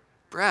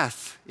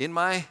 Breath in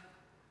my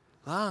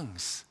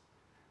lungs.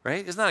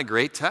 Right? Isn't that a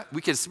great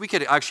text? We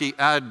could actually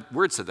add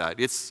words to that.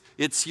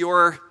 It's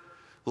your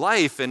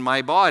life in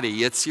my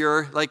body. It's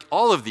your, like,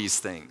 all of these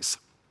things.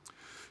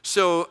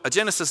 So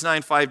Genesis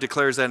 9:5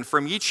 declares that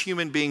from each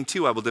human being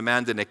too I will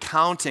demand an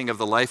accounting of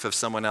the life of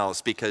someone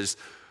else, because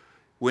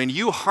when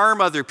you harm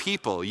other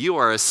people, you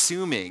are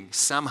assuming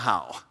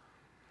somehow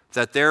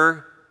that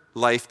their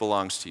life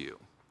belongs to you.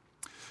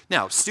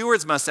 Now,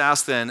 stewards must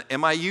ask then,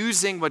 am I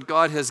using what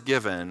God has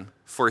given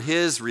for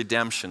his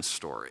redemption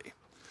story?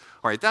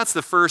 All right, that's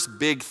the first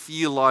big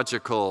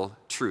theological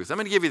truth. I'm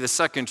going to give you the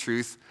second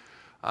truth.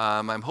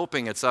 I'm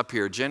hoping it's up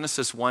here.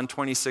 Genesis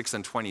 1:26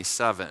 and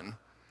 27.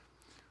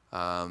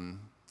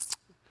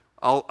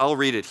 I'll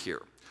read it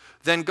here.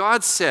 Then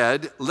God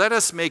said, let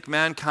us make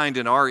mankind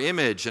in our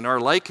image and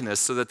our likeness,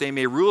 so that they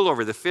may rule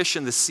over the fish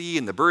in the sea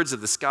and the birds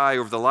of the sky,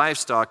 over the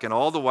livestock and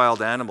all the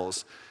wild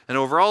animals, and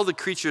over all the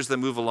creatures that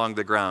move along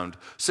the ground.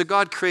 So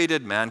God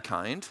created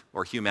mankind,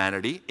 or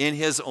humanity, in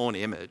his own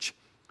image.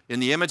 In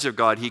the image of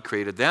God, he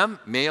created them,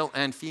 male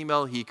and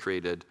female, he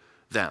created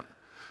them.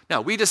 Now,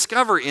 we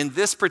discover in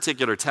this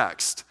particular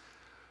text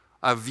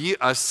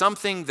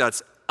something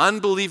that's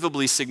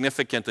unbelievably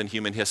significant in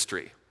human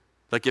history.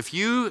 Like, if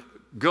you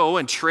go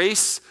and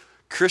trace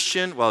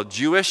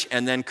Jewish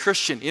and then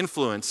Christian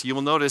influence, you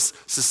will notice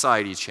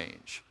societies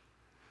change.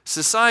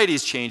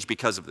 Societies change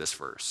because of this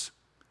verse.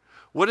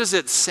 What is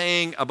it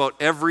saying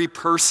about every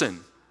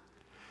person?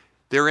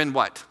 They're in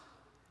what?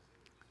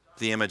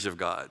 The image of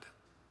God.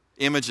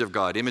 Image of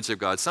God, image of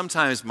God.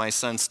 Sometimes my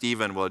son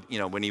Stephen would,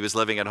 when he was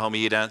living at home,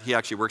 he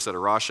actually works at a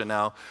Rasha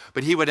now,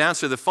 but he would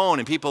answer the phone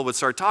and people would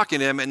start talking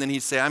to him, and then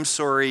he'd say, I'm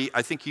sorry,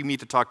 I think you need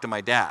to talk to my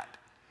dad.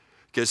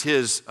 Because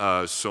his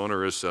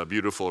sonorous,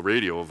 beautiful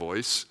radio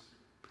voice,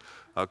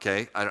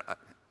 okay,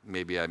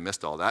 maybe I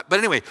missed all that. But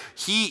anyway,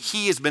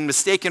 he has been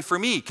mistaken for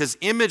me, because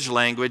image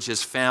language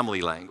is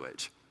family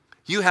language.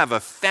 You have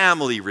a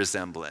family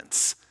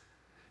resemblance.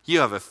 You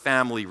have a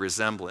family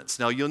resemblance.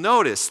 Now, you'll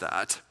notice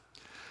that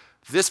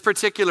this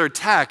particular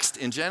text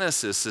in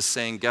Genesis is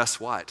saying, guess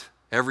what?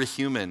 Every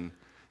human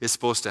is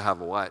supposed to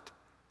have a what?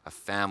 A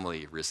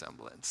family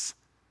resemblance.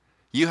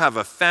 You have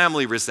a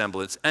family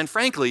resemblance. And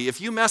frankly, if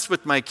you mess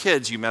with my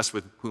kids, you mess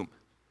with whom?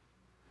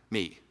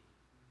 Me.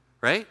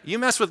 Right? You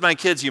mess with my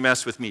kids, you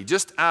mess with me.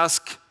 Just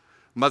ask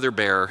Mother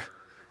Bear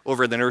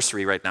over in the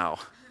nursery right now.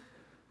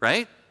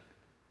 Right?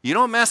 You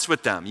don't mess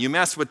with them. You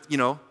mess with,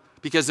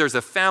 because there's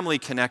a family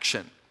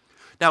connection.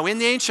 Now, in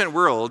the ancient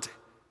world,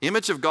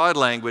 image of God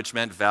language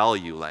meant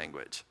value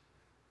language.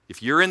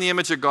 If you're in the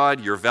image of God,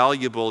 you're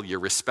valuable, you're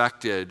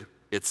respected,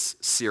 it's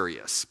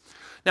serious.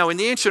 Now, in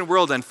the ancient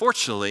world,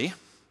 unfortunately,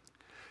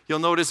 you'll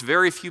notice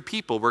very few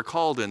people were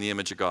called in the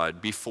image of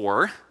God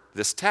before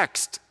this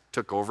text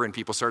took over and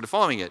people started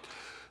following it.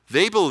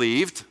 They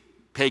believed,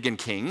 pagan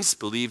kings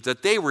believed,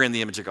 that they were in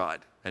the image of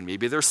God, and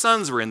maybe their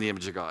sons were in the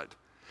image of God.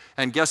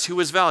 And guess who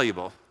was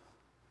valuable?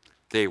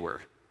 They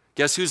were.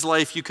 Guess whose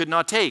life you could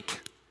not take?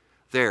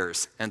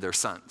 Theirs and their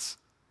sons.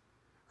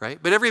 Right?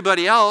 But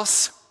everybody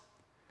else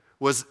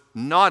was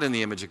not in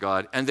the image of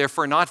God and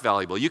therefore not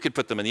valuable. You could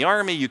put them in the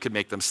army, you could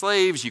make them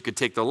slaves, you could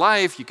take their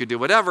life, you could do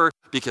whatever,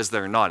 because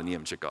they're not in the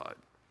image of God.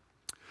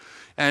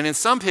 And in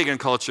some pagan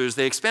cultures,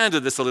 they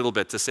expanded this a little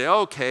bit to say,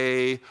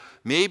 okay,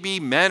 maybe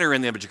men are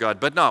in the image of God,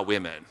 but not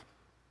women.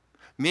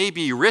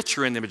 Maybe rich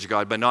are in the image of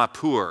God, but not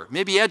poor.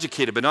 Maybe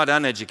educated, but not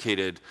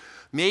uneducated.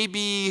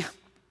 Maybe,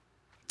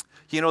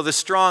 the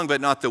strong, but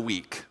not the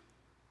weak.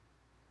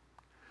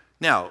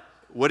 Now,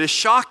 what is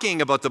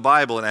shocking about the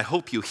Bible, and I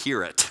hope you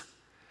hear it,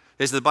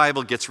 is the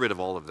Bible gets rid of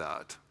all of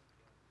that.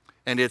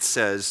 And it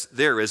says,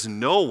 there is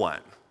no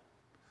one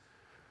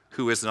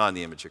who is not in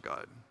the image of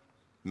God.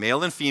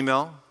 Male and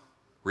female,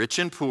 rich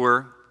and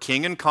poor,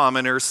 king and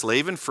commoner,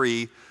 slave and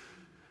free,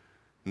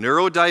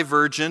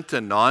 neurodivergent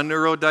and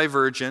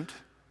non-neurodivergent,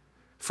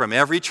 from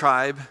every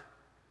tribe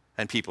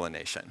and people and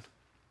nation.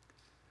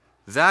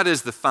 That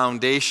is the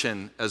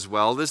foundation, as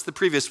well as the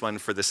previous one,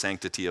 for the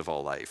sanctity of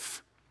all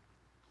life.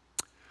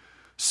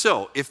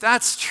 So, if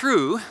that's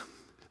true,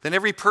 then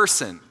every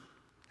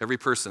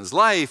person's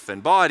life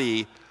and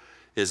body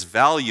is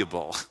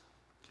valuable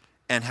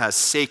and has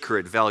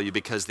sacred value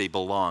because they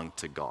belong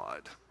to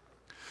God.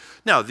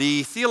 Now,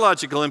 the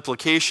theological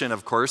implication,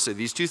 of course, are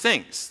these two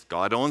things.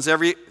 God owns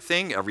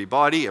everything, every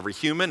body, every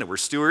human, and we're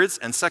stewards.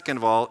 And second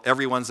of all,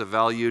 everyone's a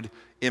valued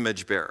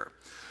image bearer.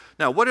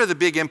 Now, what are the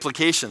big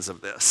implications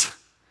of this?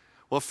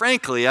 Well,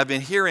 frankly, I've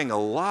been hearing a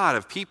lot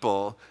of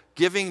people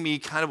giving me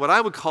kind of what I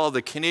would call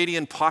the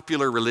Canadian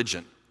popular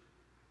religion.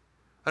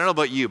 I don't know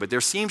about you, but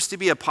there seems to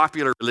be a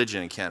popular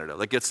religion in Canada.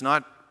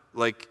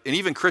 And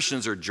even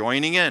Christians are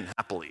joining in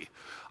happily.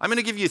 I'm going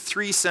to give you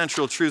 3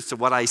 central truths to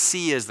what I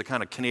see as the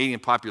kind of Canadian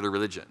popular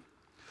religion.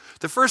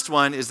 The first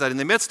one is that in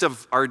the midst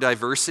of our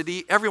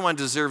diversity, everyone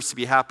deserves to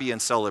be happy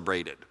and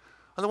celebrated.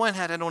 On the one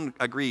hand,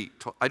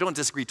 I don't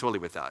disagree totally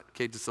with that,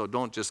 okay? So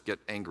don't just get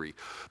angry.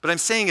 But I'm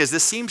saying is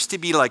this seems to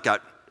be like a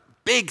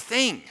big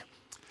thing.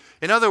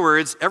 In other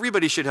words,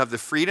 everybody should have the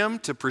freedom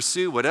to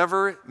pursue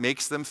whatever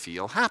makes them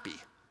feel happy.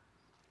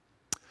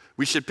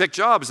 We should pick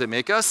jobs that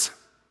make us,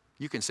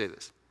 you can say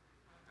this,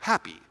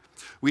 happy.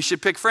 We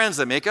should pick friends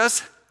that make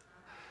us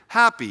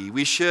happy.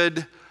 We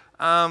should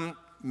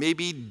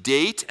maybe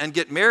date and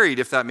get married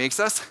if that makes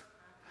us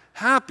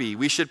happy.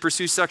 We should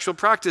pursue sexual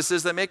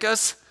practices that make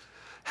us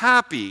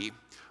happy.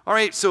 All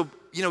right, so,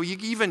 you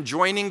even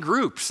joining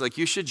groups, like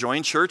you should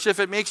join church if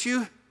it makes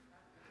you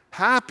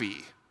happy,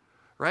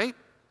 right?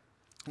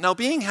 Now,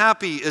 being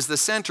happy is the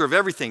center of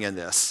everything in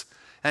this,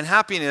 and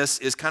happiness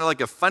is kind of like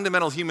a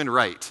fundamental human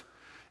right,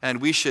 and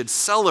we should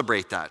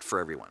celebrate that for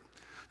everyone.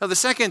 Now, the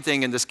second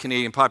thing in this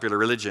Canadian popular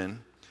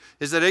religion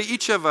is that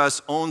each of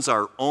us owns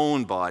our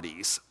own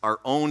bodies, our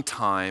own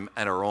time,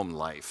 and our own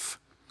life.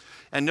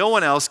 And no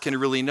one else can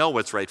really know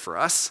what's right for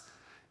us,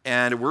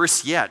 and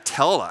worse yet,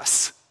 tell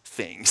us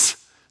things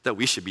that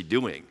we should be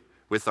doing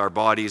with our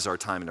bodies, our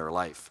time, and our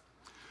life.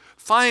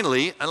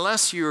 Finally,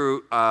 unless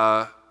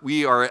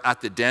we are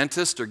at the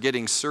dentist or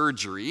getting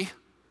surgery,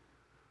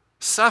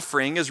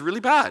 suffering is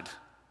really bad.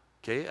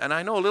 Okay, and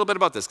I know a little bit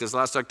about this because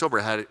last October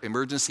I had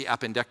emergency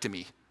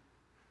appendectomy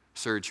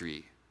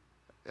surgery.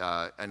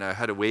 And I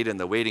had to wait in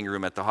the waiting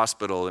room at the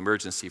hospital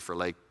emergency for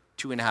like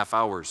 2.5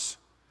 hours.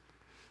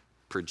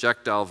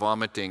 Projectile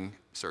vomiting.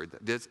 Sorry,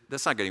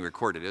 that's not getting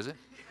recorded, is it?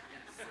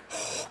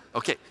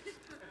 Okay.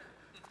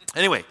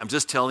 Anyway, I'm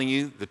just telling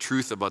you the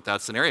truth about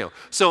that scenario.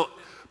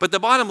 But the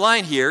bottom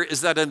line here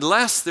is that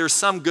unless there's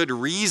some good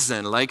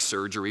reason, like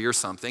surgery or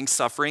something,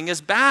 suffering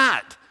is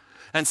bad.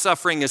 And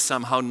suffering is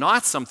somehow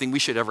not something we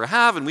should ever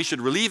have, and we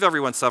should relieve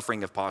everyone's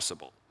suffering if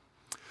possible.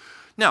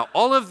 Now,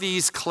 all of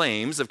these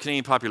claims of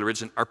Canadian popular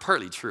religion are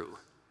partly true.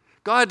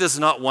 God does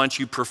not want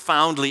you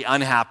profoundly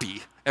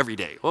unhappy every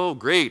day. Oh,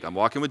 great, I'm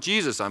walking with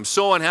Jesus. I'm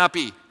so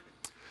unhappy.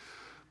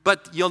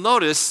 But you'll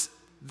notice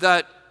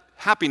that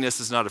happiness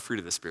is not a fruit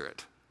of the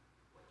Spirit.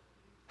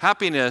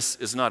 Happiness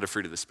is not a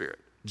fruit of the Spirit.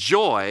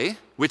 Joy,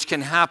 which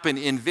can happen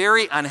in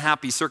very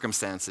unhappy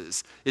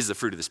circumstances, is the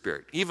fruit of the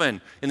Spirit.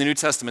 Even in the New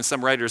Testament,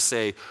 some writers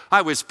say,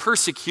 I was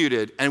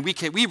persecuted, and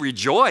we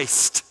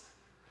rejoiced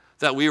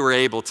that we were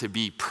able to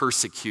be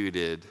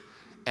persecuted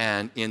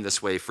and in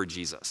this way for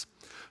Jesus.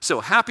 So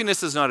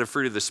happiness is not a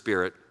fruit of the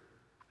Spirit.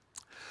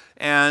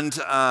 And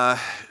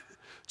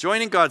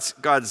joining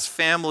God's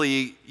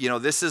family,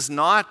 this is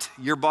not,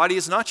 your body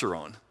is not your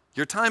own.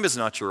 Your time is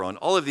not your own.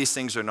 All of these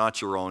things are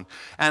not your own.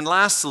 And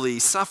lastly,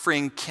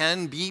 suffering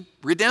can be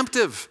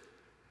redemptive.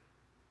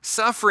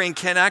 Suffering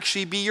can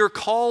actually be your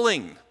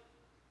calling.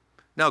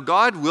 Now,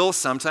 God will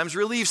sometimes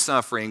relieve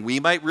suffering. We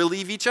might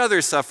relieve each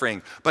other's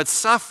suffering. But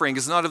suffering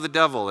is not of the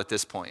devil at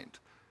this point.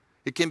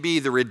 It can be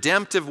the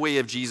redemptive way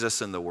of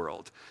Jesus in the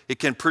world. It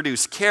can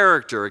produce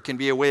character. It can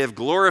be a way of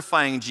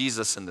glorifying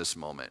Jesus in this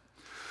moment.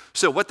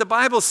 So what the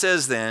Bible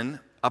says then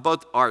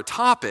about our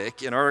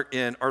topic in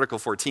Article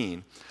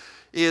 14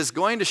 is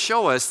going to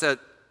show us that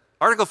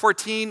Article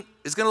 14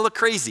 is going to look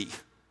crazy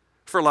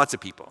for lots of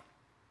people.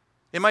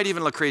 It might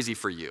even look crazy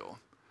for you,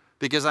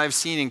 because I've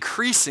seen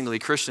increasingly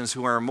Christians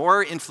who are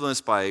more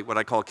influenced by what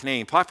I call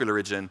Canadian popular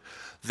religion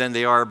than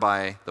they are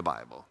by the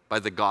Bible, by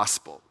the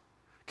gospel.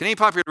 Canadian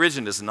popular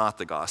religion is not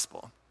the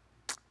gospel.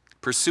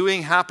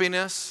 Pursuing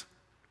happiness,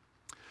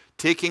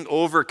 taking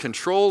over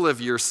control of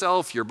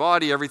yourself, your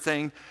body,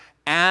 everything,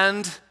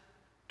 and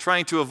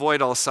trying to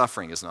avoid all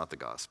suffering is not the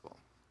gospel.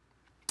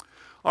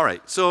 All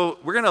right, so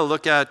we're going to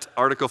look at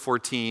Article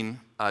 14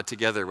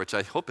 together, which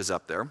I hope is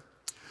up there.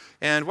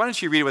 And why don't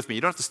you read it with me?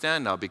 You don't have to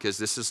stand now because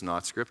this is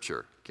not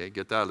Scripture. Okay,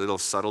 get that little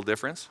subtle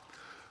difference?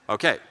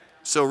 Okay,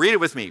 so read it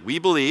with me. We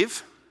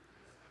believe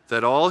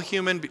that all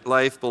human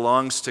life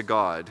belongs to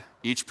God.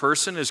 Each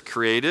person is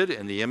created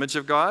in the image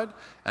of God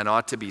and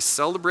ought to be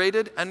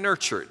celebrated and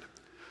nurtured.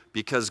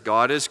 Because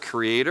God is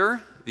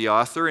creator, the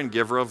author and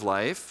giver of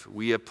life,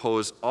 we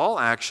oppose all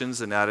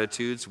actions and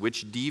attitudes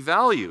which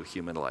devalue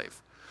human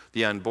life.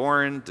 The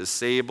unborn,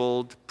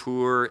 disabled,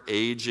 poor,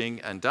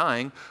 aging, and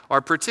dying are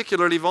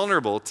particularly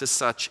vulnerable to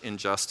such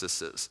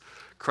injustices.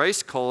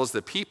 Christ calls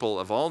the people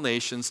of all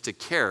nations to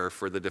care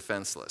for the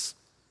defenseless.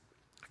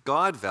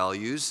 God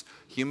values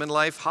human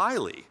life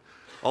highly.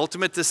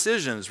 Ultimate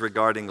decisions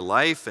regarding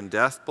life and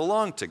death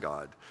belong to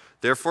God.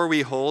 Therefore,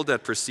 we hold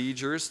that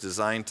procedures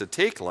designed to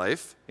take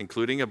life,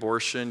 including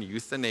abortion,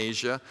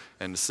 euthanasia,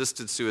 and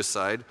assisted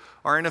suicide,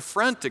 are an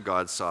affront to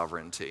God's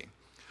sovereignty.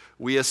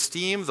 We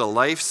esteem the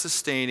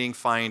life-sustaining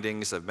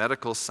findings of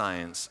medical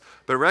science,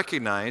 but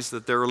recognize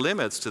that there are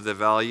limits to the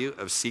value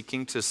of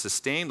seeking to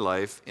sustain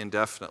life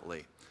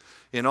indefinitely.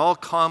 In all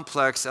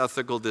complex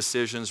ethical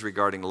decisions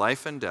regarding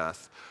life and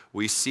death,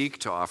 we seek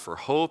to offer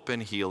hope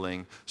and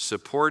healing,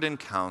 support and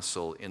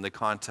counsel in the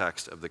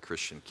context of the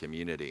Christian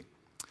community.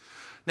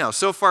 Now,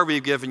 so far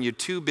we've given you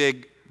two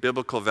big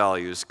biblical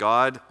values.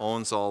 God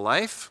owns all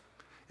life,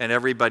 and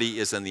everybody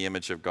is in the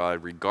image of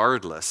God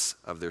regardless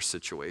of their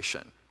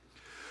situation.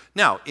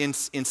 Now, in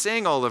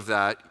saying all of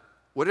that,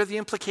 what are the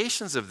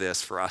implications of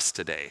this for us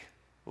today?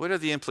 What are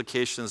the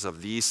implications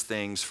of these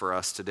things for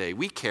us today?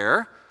 We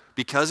care,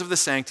 because of the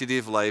sanctity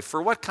of life,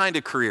 for what kind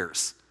of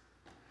careers?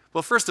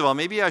 Well, first of all,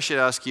 maybe I should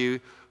ask you,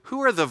 who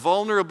are the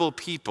vulnerable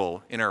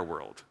people in our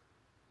world?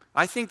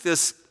 I think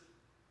this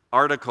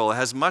article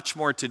has much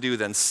more to do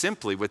than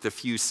simply with a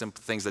few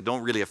simple things that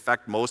don't really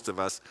affect most of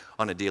us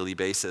on a daily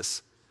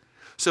basis.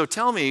 So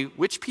tell me,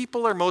 which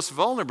people are most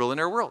vulnerable in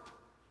our world?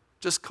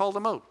 Just call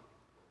them out.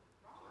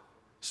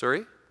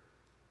 Sorry?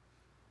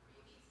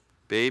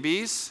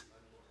 Babies.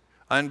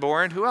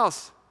 Unborn. Who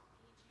else?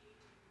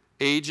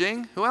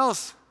 Aging. Who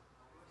else?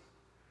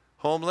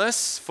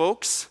 Homeless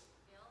folks.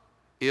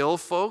 Ill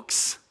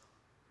folks.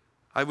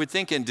 I would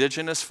think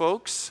indigenous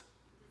folks.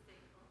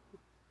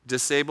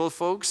 Disabled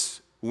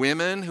folks.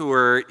 Women who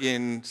are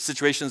in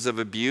situations of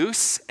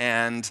abuse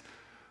and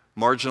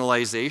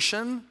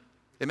marginalization.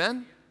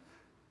 Amen?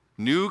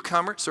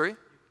 Newcomers, sorry?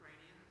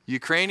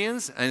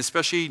 Ukrainians, and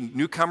especially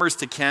newcomers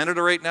to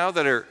Canada right now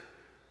they're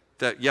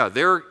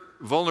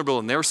vulnerable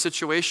in their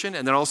situation,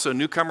 and then also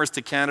newcomers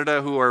to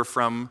Canada who are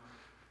from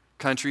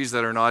countries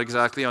that are not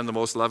exactly on the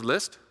most loved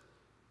list,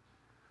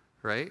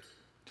 right?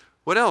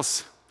 What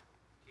else?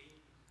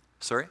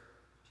 Sorry?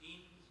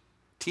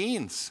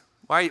 Teens.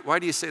 Why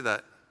do you say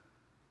that?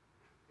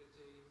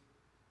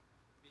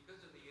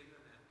 Because of the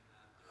internet.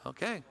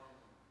 Okay,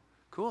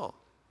 cool.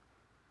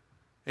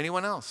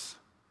 Anyone else?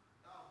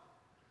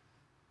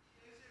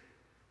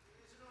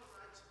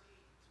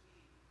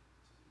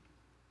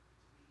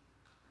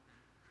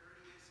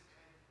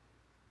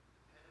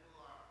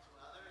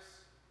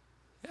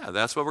 Yeah,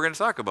 that's what we're going to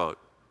talk about.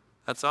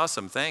 That's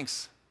awesome.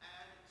 Thanks.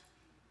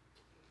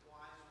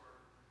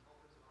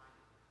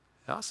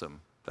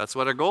 Awesome. That's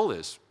what our goal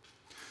is.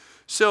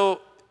 So,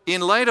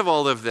 in light of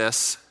all of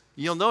this,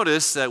 you'll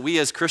notice that we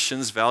as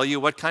Christians value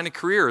what kind of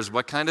careers,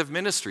 what kind of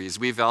ministries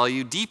we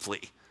value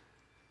deeply.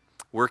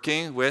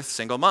 Working with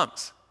single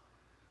moms.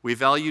 We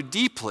value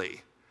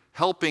deeply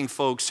helping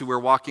folks who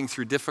are walking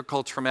through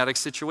difficult traumatic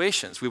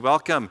situations. We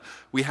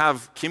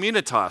have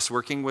Communitas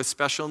working with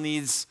special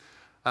needs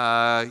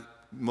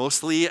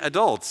mostly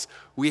adults.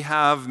 We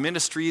have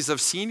ministries of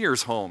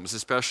seniors' homes,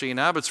 especially in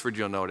Abbotsford,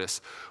 you'll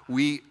notice.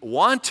 We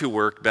want to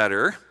work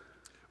better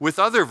with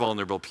other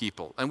vulnerable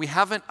people, and we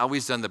haven't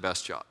always done the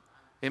best job.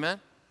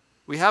 Amen?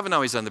 We haven't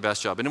always done the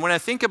best job. And when I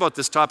think about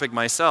this topic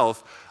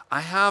myself,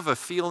 I have a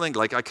feeling,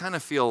 I kind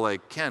of feel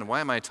like, Ken, why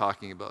am I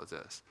talking about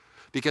this?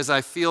 Because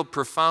I feel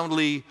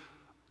profoundly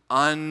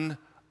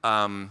unworthy.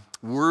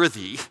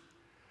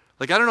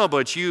 I don't know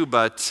about you,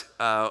 but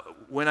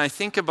when I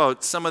think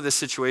about some of the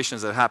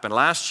situations that happened,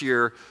 last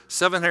year,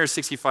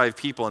 765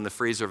 people in the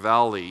Fraser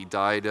Valley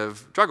died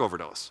of drug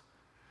overdose.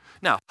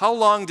 Now, how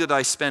long did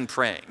I spend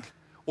praying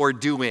or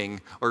doing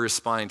or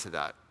responding to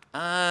that?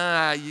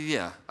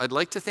 Yeah, I'd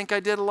like to think I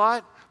did a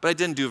lot, but I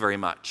didn't do very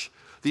much.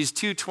 These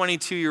two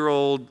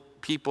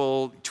 22-year-old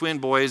people, twin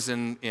boys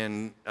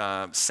in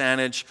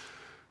Saanich,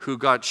 who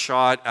got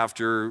shot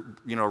after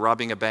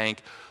robbing a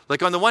bank.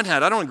 On the one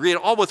hand, I don't agree at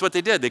all with what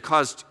they did. They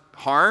caused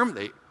harm.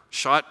 They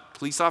shot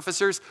police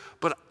officers.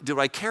 But do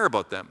I care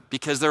about them?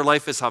 Because their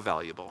life is how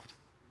valuable.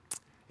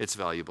 It's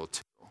valuable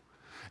too.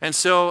 And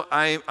so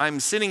I'm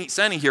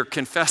standing here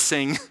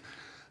confessing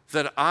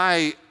that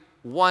I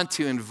want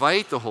to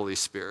invite the Holy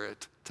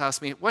Spirit to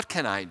ask me, what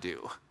can I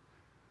do?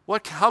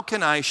 How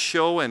can I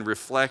show and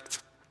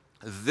reflect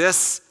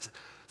this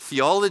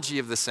theology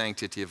of the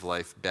sanctity of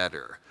life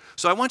better?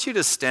 So I want you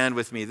to stand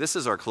with me. This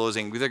is our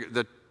closing.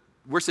 The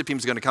worship team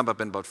is going to come up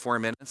in about 4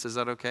 minutes. Is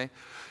that okay?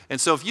 And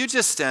so if you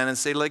just stand and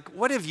say,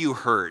 what have you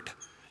heard?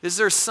 Is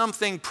there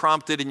something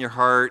prompted in your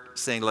heart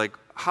saying,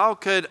 how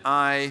could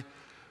I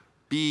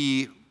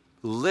be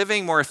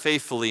living more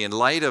faithfully in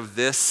light of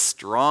this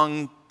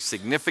strong,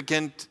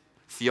 significant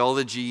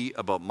theology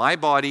about my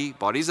body,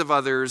 bodies of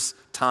others,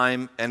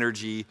 time,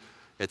 energy,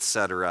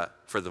 etc.,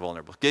 for the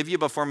vulnerable? Give you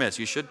about 4 minutes.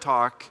 You should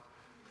talk.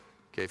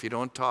 Okay, if you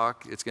don't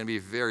talk, it's going to be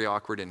very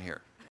awkward in here.